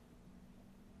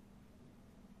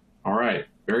 All right,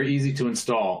 very easy to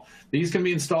install. These can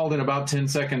be installed in about 10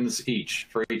 seconds each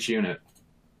for each unit.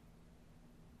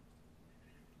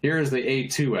 Here is the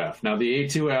A2F. Now, the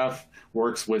A2F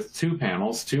works with 2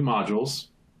 panels, 2 modules.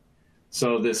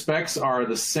 So the specs are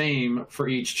the same for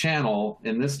each channel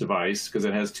in this device, because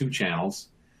it has 2 channels,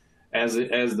 as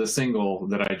the single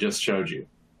that I just showed you.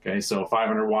 Okay, so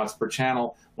 500 watts per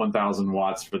channel, 1,000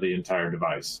 watts for the entire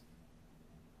device.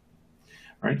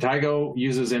 All right, Tigo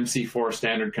uses MC4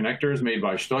 standard connectors made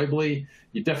by Stäubli.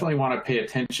 You definitely want to pay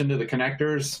attention to the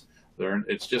connectors.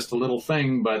 It's just a little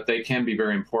thing, but they can be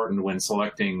very important when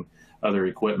selecting other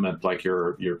equipment like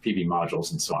your PV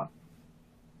modules and so on.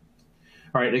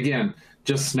 All right, again,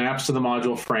 just snaps to the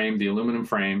module frame, the aluminum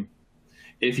frame.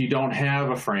 If you don't have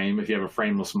a frame, if you have a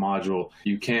frameless module,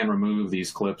 you can remove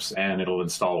these clips and it'll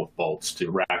install with bolts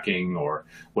to racking or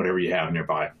whatever you have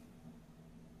nearby.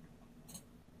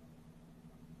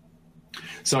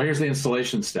 So here's the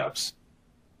installation steps.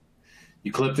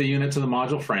 You clip the unit to the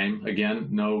module frame. Again,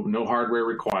 no hardware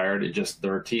required.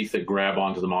 There are teeth that grab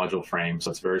onto the module frame, so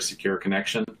it's a very secure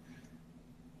connection.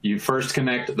 You first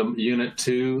connect the unit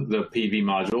to the PV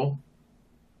module,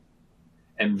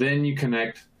 and then you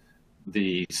connect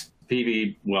the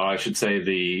PV, well, I should say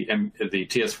the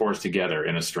TS4s together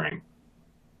in a string.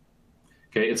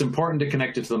 Okay, it's important to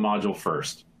connect it to the module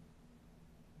first.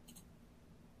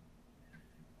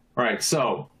 All right,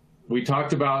 so we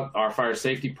talked about our fire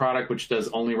safety product, which does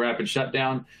only rapid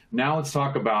shutdown. Now let's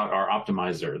talk about our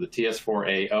optimizer, the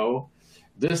TS4AO.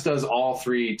 This does all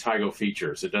 3 Tigo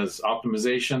features. It does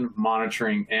optimization,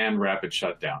 monitoring, and rapid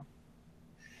shutdown.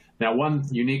 Now, one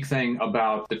unique thing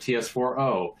about the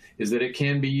TS4O is that it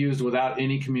can be used without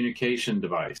any communication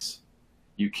device.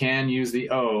 You can use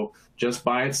the O just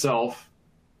by itself,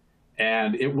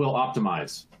 and it will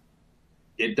optimize.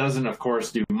 It doesn't, of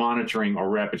course, do monitoring or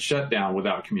rapid shutdown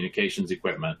without communications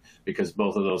equipment, because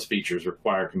both of those features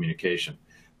require communication,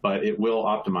 but it will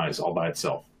optimize all by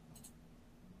itself.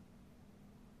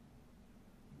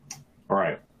 All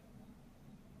right.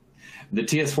 The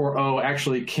TS4O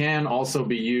actually can also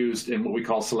be used in what we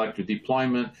call selective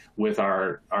deployment with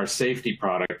our safety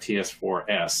product,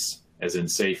 TS4S, as in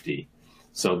safety.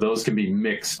 So those can be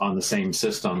mixed on the same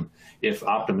system if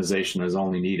optimization is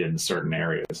only needed in certain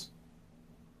areas.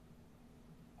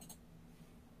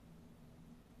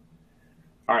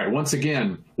 All right, once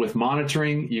again, with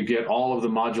monitoring, you get all of the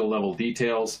module level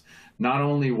details. not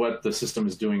only what the system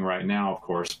is doing right now, of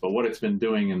course, but what it's been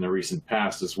doing in the recent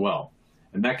past as well.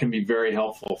 And that can be very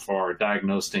helpful for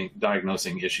diagnosing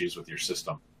issues with your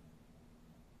system.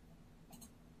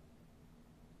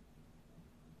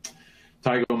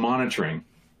 Tigo monitoring.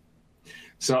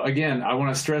 So again, I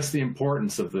want to stress the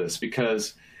importance of this,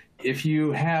 because if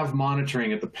you have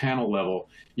monitoring at the panel level,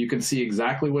 you can see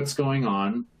exactly what's going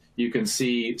on. You can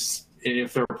see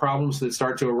if there are problems that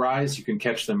start to arise, you can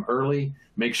catch them early,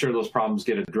 make sure those problems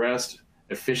get addressed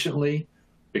efficiently.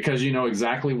 Because you know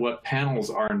exactly what panels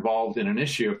are involved in an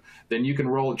issue, then you can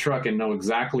roll a truck and know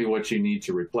exactly what you need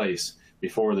to replace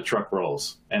before the truck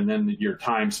rolls. And then your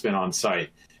time spent on site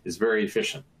is very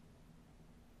efficient.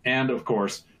 And of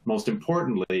course, most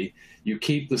importantly, you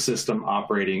keep the system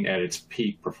operating at its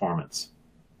peak performance.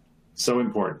 So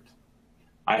important.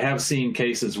 I have seen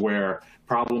cases where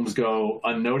problems go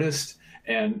unnoticed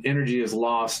and energy is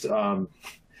lost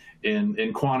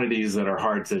in quantities that are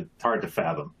hard to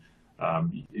fathom.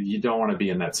 You don't want to be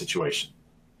in that situation.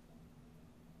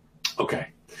 Okay.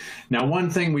 Now, one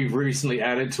thing we've recently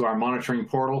added to our monitoring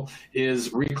portal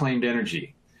is reclaimed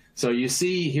energy. So you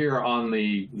see here on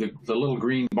the little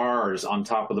green bars on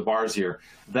top of the bars here,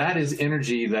 that is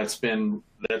energy that's been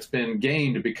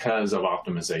gained because of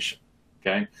optimization.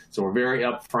 Okay. So we're very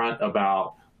upfront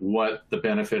about what the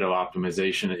benefit of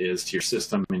optimization is to your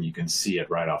system, and you can see it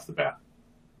right off the bat.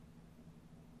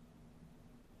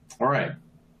 All right.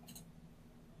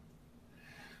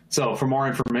 So for more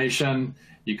information,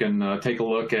 you can take a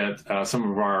look at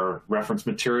some of our reference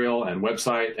material and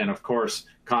website, and of course,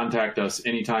 contact us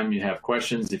anytime you have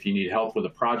questions, if you need help with a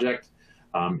project,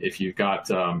 if you've got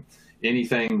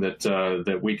anything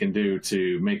that we can do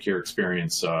to make your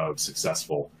experience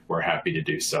successful, we're happy to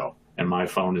do so. And my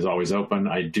phone is always open.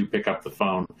 I do pick up the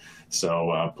phone,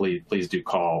 so please do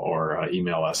call or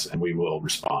email us, and we will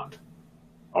respond.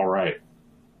 All right.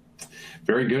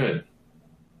 Very good.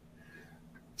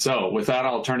 So with that,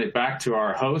 I'll turn it back to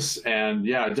our hosts. And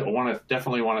yeah, I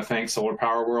definitely want to thank Solar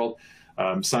Power World,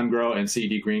 Sungrow, and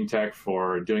CED Greentech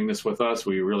for doing this with us.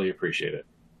 We really appreciate it.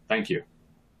 Thank you.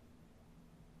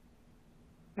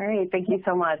 All right, thank you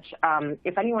so much.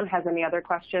 If anyone has any other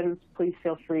questions, please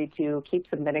feel free to keep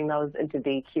submitting those into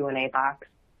the Q&A box.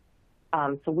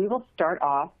 So we will start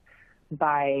off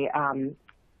by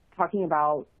talking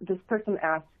about, this person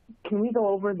asked, can we go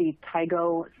over the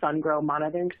Tigo Sungrow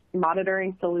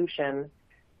monitoring solution?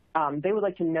 They would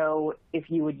like to know if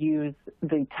you would use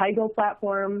the Tigo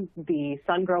platform, the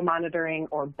Sungrow monitoring,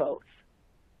 or both.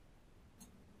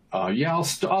 Yeah,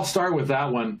 I'll start with that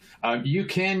one. You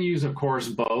can use, of course,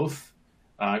 both.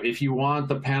 If you want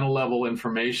the panel level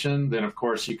information, then of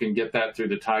course you can get that through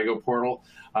the Tigo portal.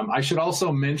 I should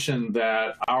also mention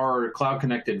that our Cloud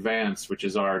Connect Advanced, which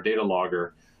is our data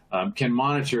logger, can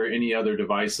monitor any other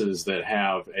devices that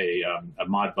have a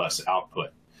Modbus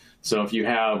output. So if you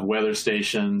have weather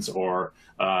stations, or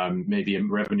maybe a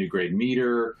revenue grade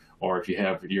meter, or if you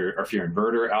have your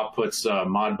inverter outputs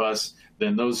Modbus,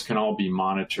 then those can all be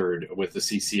monitored with the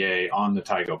CCA on the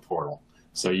Tigo portal.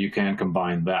 So you can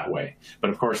combine that way. But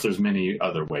of course, there's many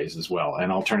other ways as well.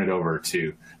 And I'll turn it over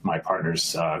to my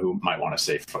partners who might want to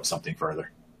say something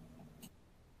further.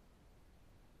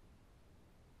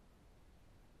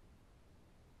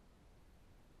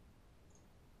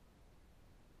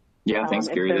 Yeah, thanks,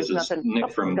 Gary. This is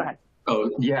Nick from. Go ahead.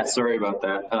 Oh, yeah, sorry about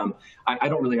that. I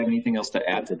don't really have anything else to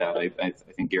add to that. I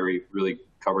think Gary really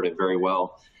covered it very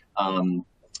well.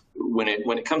 When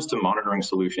it comes to monitoring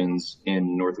solutions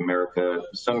in North America,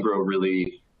 Sungrow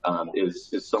really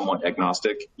is somewhat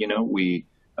agnostic. You know,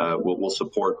 we'll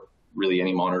support really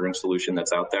any monitoring solution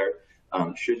that's out there.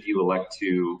 Should you elect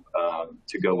to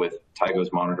go with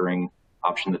Tigo's monitoring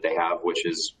option that they have, which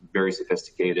is very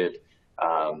sophisticated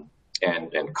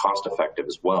and cost effective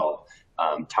as well,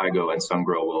 Tigo and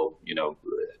Sungrow will,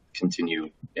 continue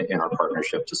in our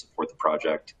partnership to support the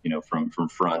project, from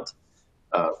front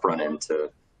end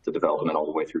to development all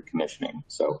the way through commissioning.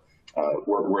 So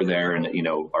we're there, and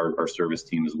our service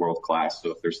team is world class.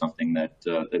 So if there's something that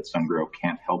Sungrow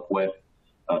can't help with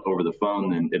over the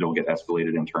phone, then it'll get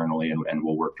escalated internally, and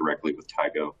we'll work directly with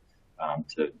Tigo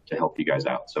to help you guys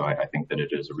out. So I think that it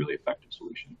is a really effective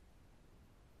solution.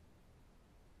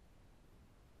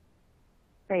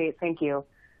 Great, thank you.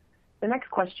 The next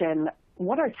question,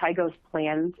 what are Tigo's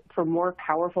plans for more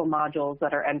powerful modules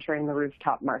that are entering the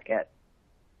rooftop market?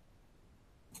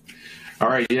 All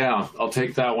right, yeah, I'll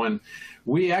take that one.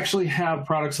 We actually have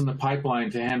products in the pipeline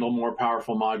to handle more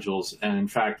powerful modules. And in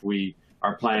fact, we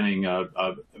are planning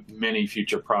many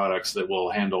future products that will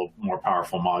handle more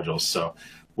powerful modules. So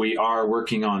we are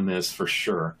working on this for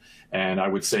sure. And I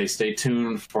would say stay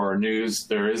tuned for news.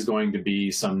 There is going to be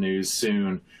some news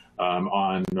soon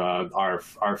on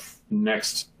our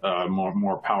next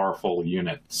more powerful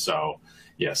unit. So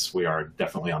yes, we are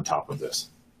definitely on top of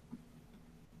this.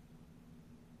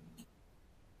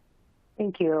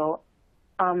 Thank you.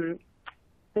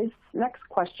 This next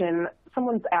question,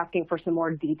 someone's asking for some more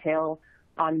detail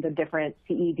on the different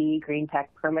CED Green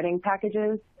Tech permitting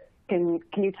packages. Can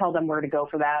you tell them where to go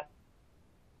for that?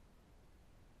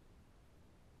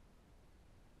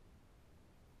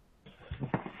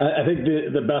 I think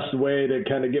the best way to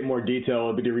kind of get more detail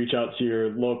would be to reach out to your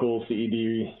local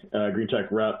CED Green Tech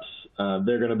reps.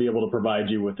 They're going to be able to provide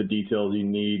you with the details you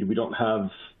need. We don't have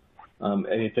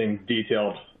anything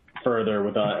detailed further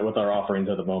with our offerings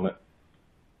at the moment.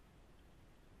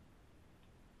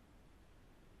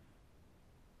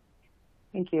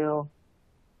 Thank you.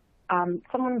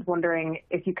 Someone's wondering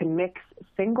if you can mix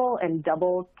single and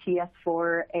double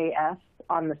TS4AF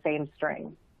on the same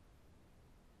string.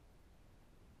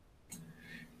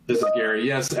 This is Gary.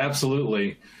 Yes,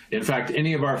 absolutely. In fact,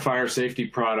 any of our fire safety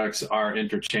products are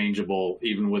interchangeable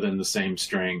even within the same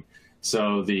string.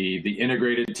 So the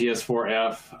integrated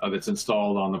TS4F that's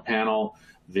installed on the panel,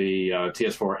 the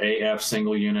TS4AF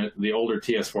single unit, the older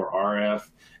TS4RF,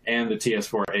 and the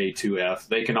TS4A2F,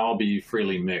 they can all be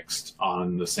freely mixed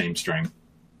on the same string.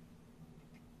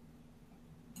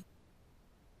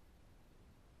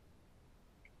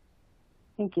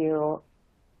 Thank you.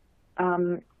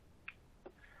 Let's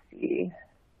see.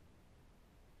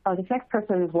 This next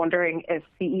person is wondering if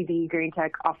CED Green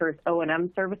Tech offers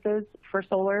O&M services for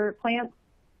solar plants.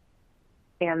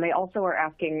 And they also are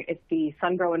asking if the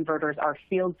SunGrow inverters are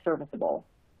field serviceable.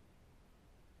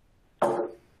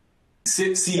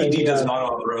 CED does not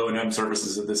offer O&M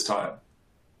services at this time.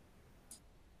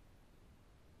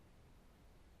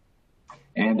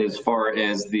 And as far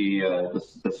as the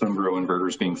SunGrow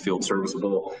inverters being field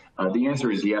serviceable, the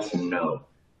answer is yes and no.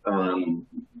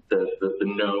 The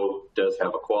no does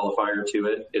have a qualifier to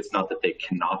it. It's not that they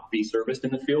cannot be serviced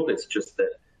in the field. It's just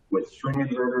that with string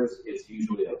inverters, it's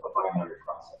usually a binary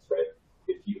process, right?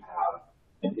 If you have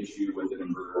an issue with an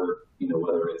inverter,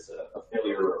 whether it's a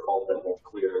failure or a fault that won't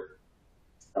clear,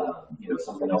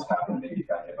 something else happened, maybe you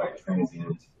got hit by a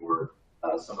transient or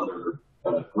some other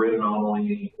grid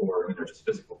anomaly or just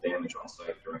physical damage on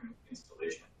site during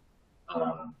installation.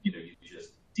 You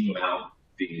just deem out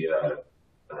the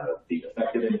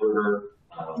effective inverter,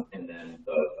 and then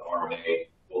the RMA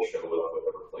will show up with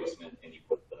a replacement, and you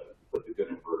put the good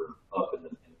inverter up in the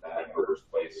bad inverter's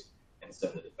place and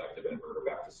send the defective inverter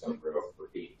back to SunGrow for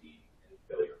AD and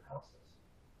failure analysis.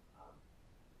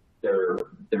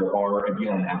 There are,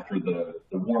 again, after the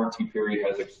warranty period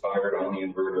has expired on the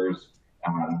inverters,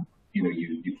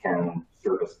 you can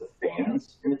service the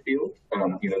fans in the field.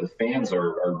 The fans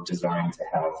are designed to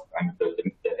have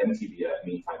the MTBF,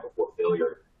 mean time before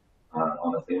failure,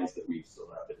 on the fans that we've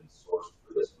selected and sourced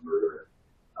for this inverter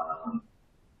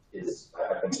is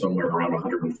I think somewhere around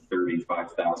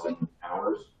 135,000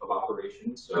 hours of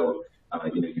operation. So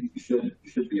you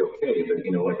should be okay.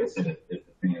 But like I said, if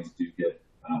the fans do get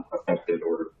affected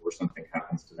or something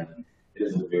happens to them, it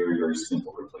is a very, very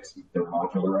simple replacement. They're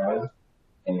modularized,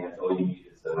 and all you need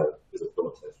is a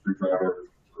Phillips head screwdriver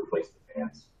to replace the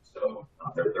fans. So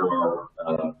there are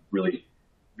really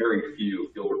very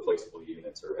few field replaceable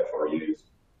units or FRUs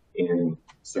in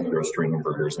SunGrow string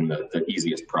inverters, and the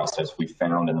easiest process we've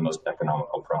found and the most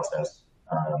economical process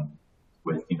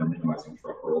with minimizing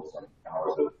truck rolls and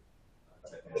hours of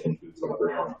technician boots on the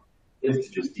ground is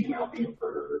to just demount the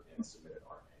inverter and submit an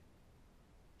RMA.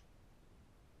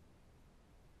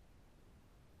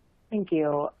 Thank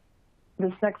you.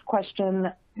 This next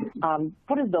question,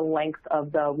 what is the length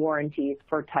of the warranties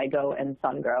for Tigo and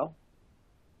SunGrow?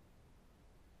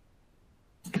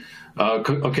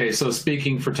 Okay, so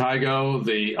speaking for Tigo,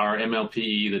 our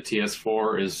MLPE, the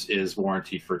TS4, is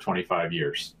warranty for 25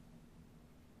 years.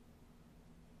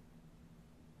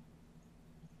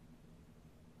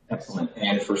 Excellent.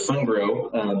 And for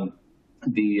SunGrow,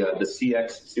 the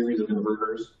CX series of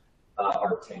inverters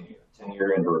are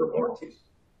 10-year inverter warranties.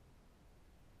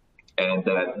 And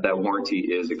that warranty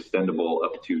is extendable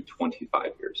up to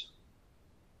 25 years.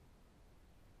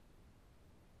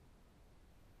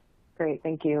 Great,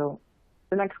 thank you.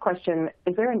 The next question,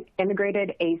 is there an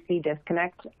integrated AC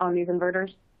disconnect on these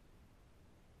inverters?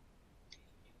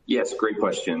 Yes, great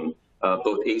question.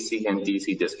 Both AC and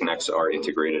DC disconnects are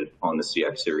integrated on the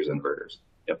CX series inverters.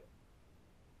 Yep.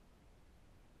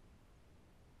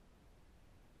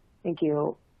 Thank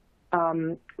you.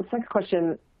 This next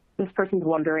question, This person's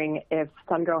wondering if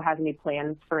SunGrow has any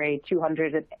plans for a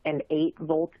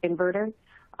 208-volt inverter.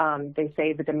 They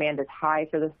say the demand is high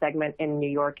for this segment in New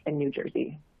York and New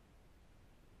Jersey.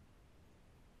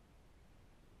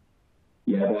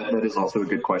 Yeah, that is also a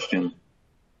good question.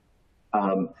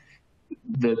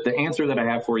 The answer that I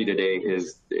have for you today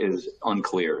is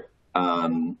unclear.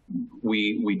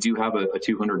 We do have a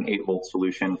 208-volt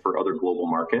solution for other global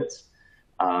markets.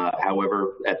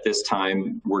 However, at this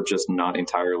time, we're just not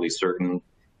entirely certain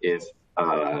if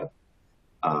we're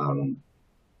going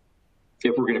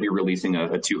to be releasing a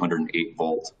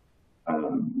 208-volt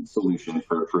solution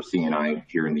for CNI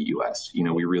here in the U.S. You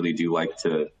know, we really do like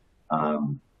to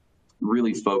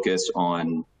really focus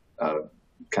on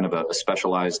kind of a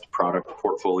specialized product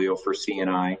portfolio for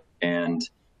CNI, and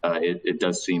it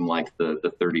does seem like the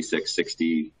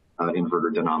 3660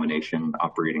 inverter denomination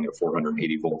operating at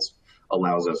 480 volts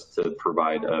allows us to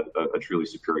provide a truly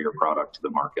superior product to the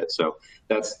market. So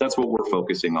that's what we're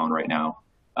focusing on right now.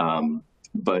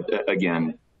 But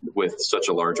again, with such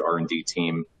a large R&D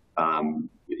team,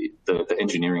 the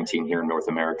engineering team here in North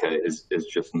America is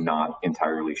just not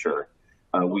entirely sure.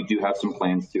 We do have some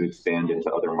plans to expand into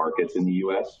other markets in the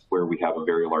U.S. where we have a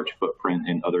very large footprint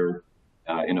in other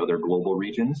global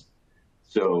regions.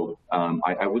 So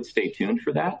I would stay tuned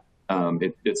for that.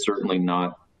 It's certainly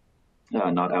not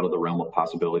out of the realm of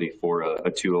possibility for a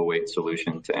 208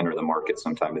 solution to enter the market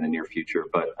sometime in the near future.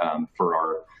 But for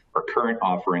our current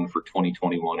offering for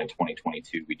 2021 and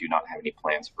 2022, we do not have any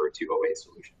plans for a 208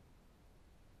 solution.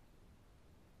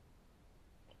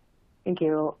 Thank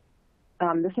you.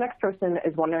 This next person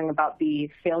is wondering about the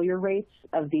failure rates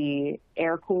of the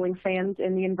air cooling fans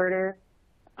in the inverter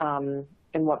and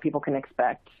what people can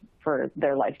expect for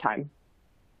their lifetime.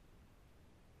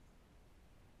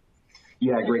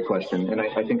 Yeah, great question. And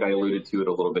I think I alluded to it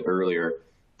a little bit earlier.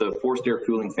 The forced air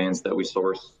cooling fans that we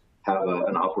source have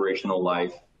an operational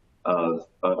life of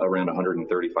around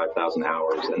 135,000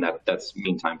 hours, and that's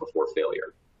mean time before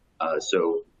failure.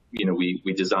 So, you know, we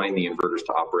design the inverters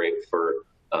to operate for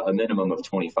a minimum of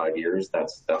 25 years.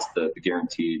 That's the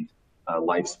guaranteed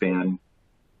lifespan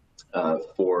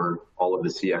for all of the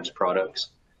CX products.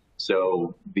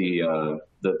 So the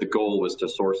goal was to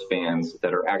source fans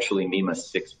that are actually NEMA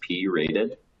 6P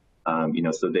rated. You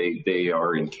know, so they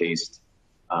are encased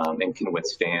and can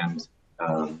withstand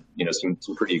you know, some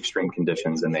pretty extreme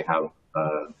conditions, and they have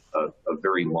a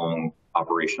very long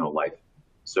operational life.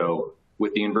 So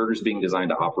with the inverters being designed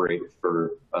to operate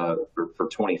for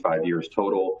 25 years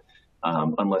total,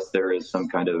 unless there is some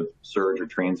kind of surge or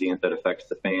transient that affects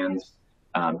the fans,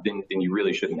 then you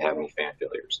really shouldn't have any fan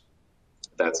failures.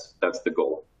 That's the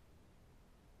goal.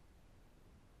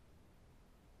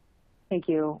 Thank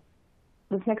you.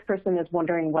 This next person is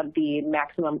wondering what the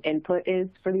maximum input is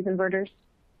for these inverters.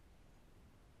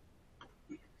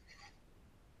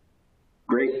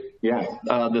 Great. Yeah.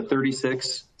 The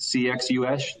 36CX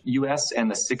US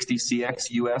and the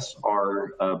 60CX US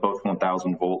are both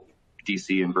 1,000 volt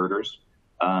DC inverters.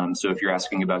 So if you're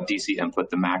asking about DC input,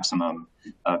 the maximum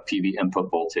PV input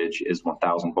voltage is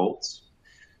 1,000 volts.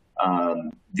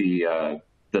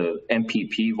 The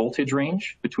MPP voltage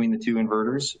range between the two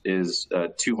inverters is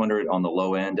 200 on the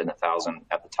low end and 1,000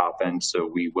 at the top end. So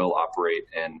we will operate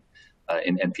in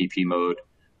MPP mode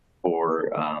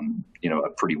for you know, a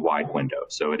pretty wide window.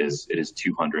 So it is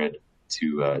 200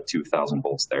 to 1,000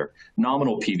 volts there.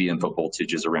 Nominal PV input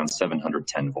voltage is around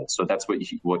 710 volts. So that's what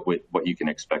you can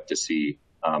expect to see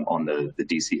on the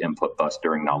DC input bus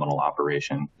during nominal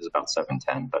operation is about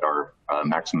 710. But our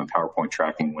maximum power point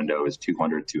tracking window is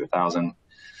 200 to 1,000.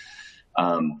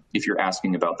 If you're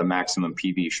asking about the maximum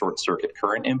PV short circuit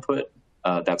current input,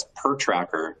 that's per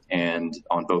tracker, and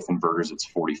on both inverters it's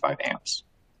 45 amps.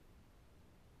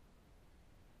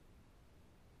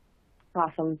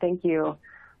 Awesome, thank you.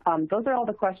 Those are all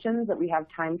the questions that we have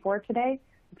time for today.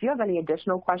 If you have any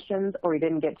additional questions or you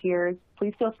didn't get to yours,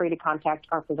 please feel free to contact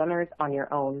our presenters on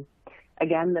your own.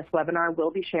 Again, this webinar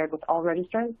will be shared with all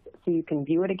registrants, so you can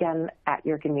view it again at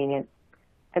your convenience.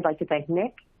 I'd like to thank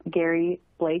Nick, Gary,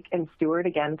 Blake, and Stuart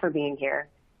again for being here,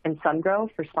 and SunGrow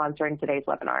for sponsoring today's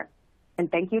webinar. And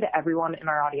thank you to everyone in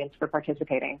our audience for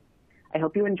participating. I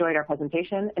hope you enjoyed our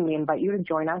presentation, and we invite you to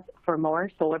join us for more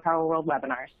Solar Power World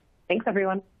webinars. Thanks,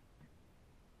 everyone.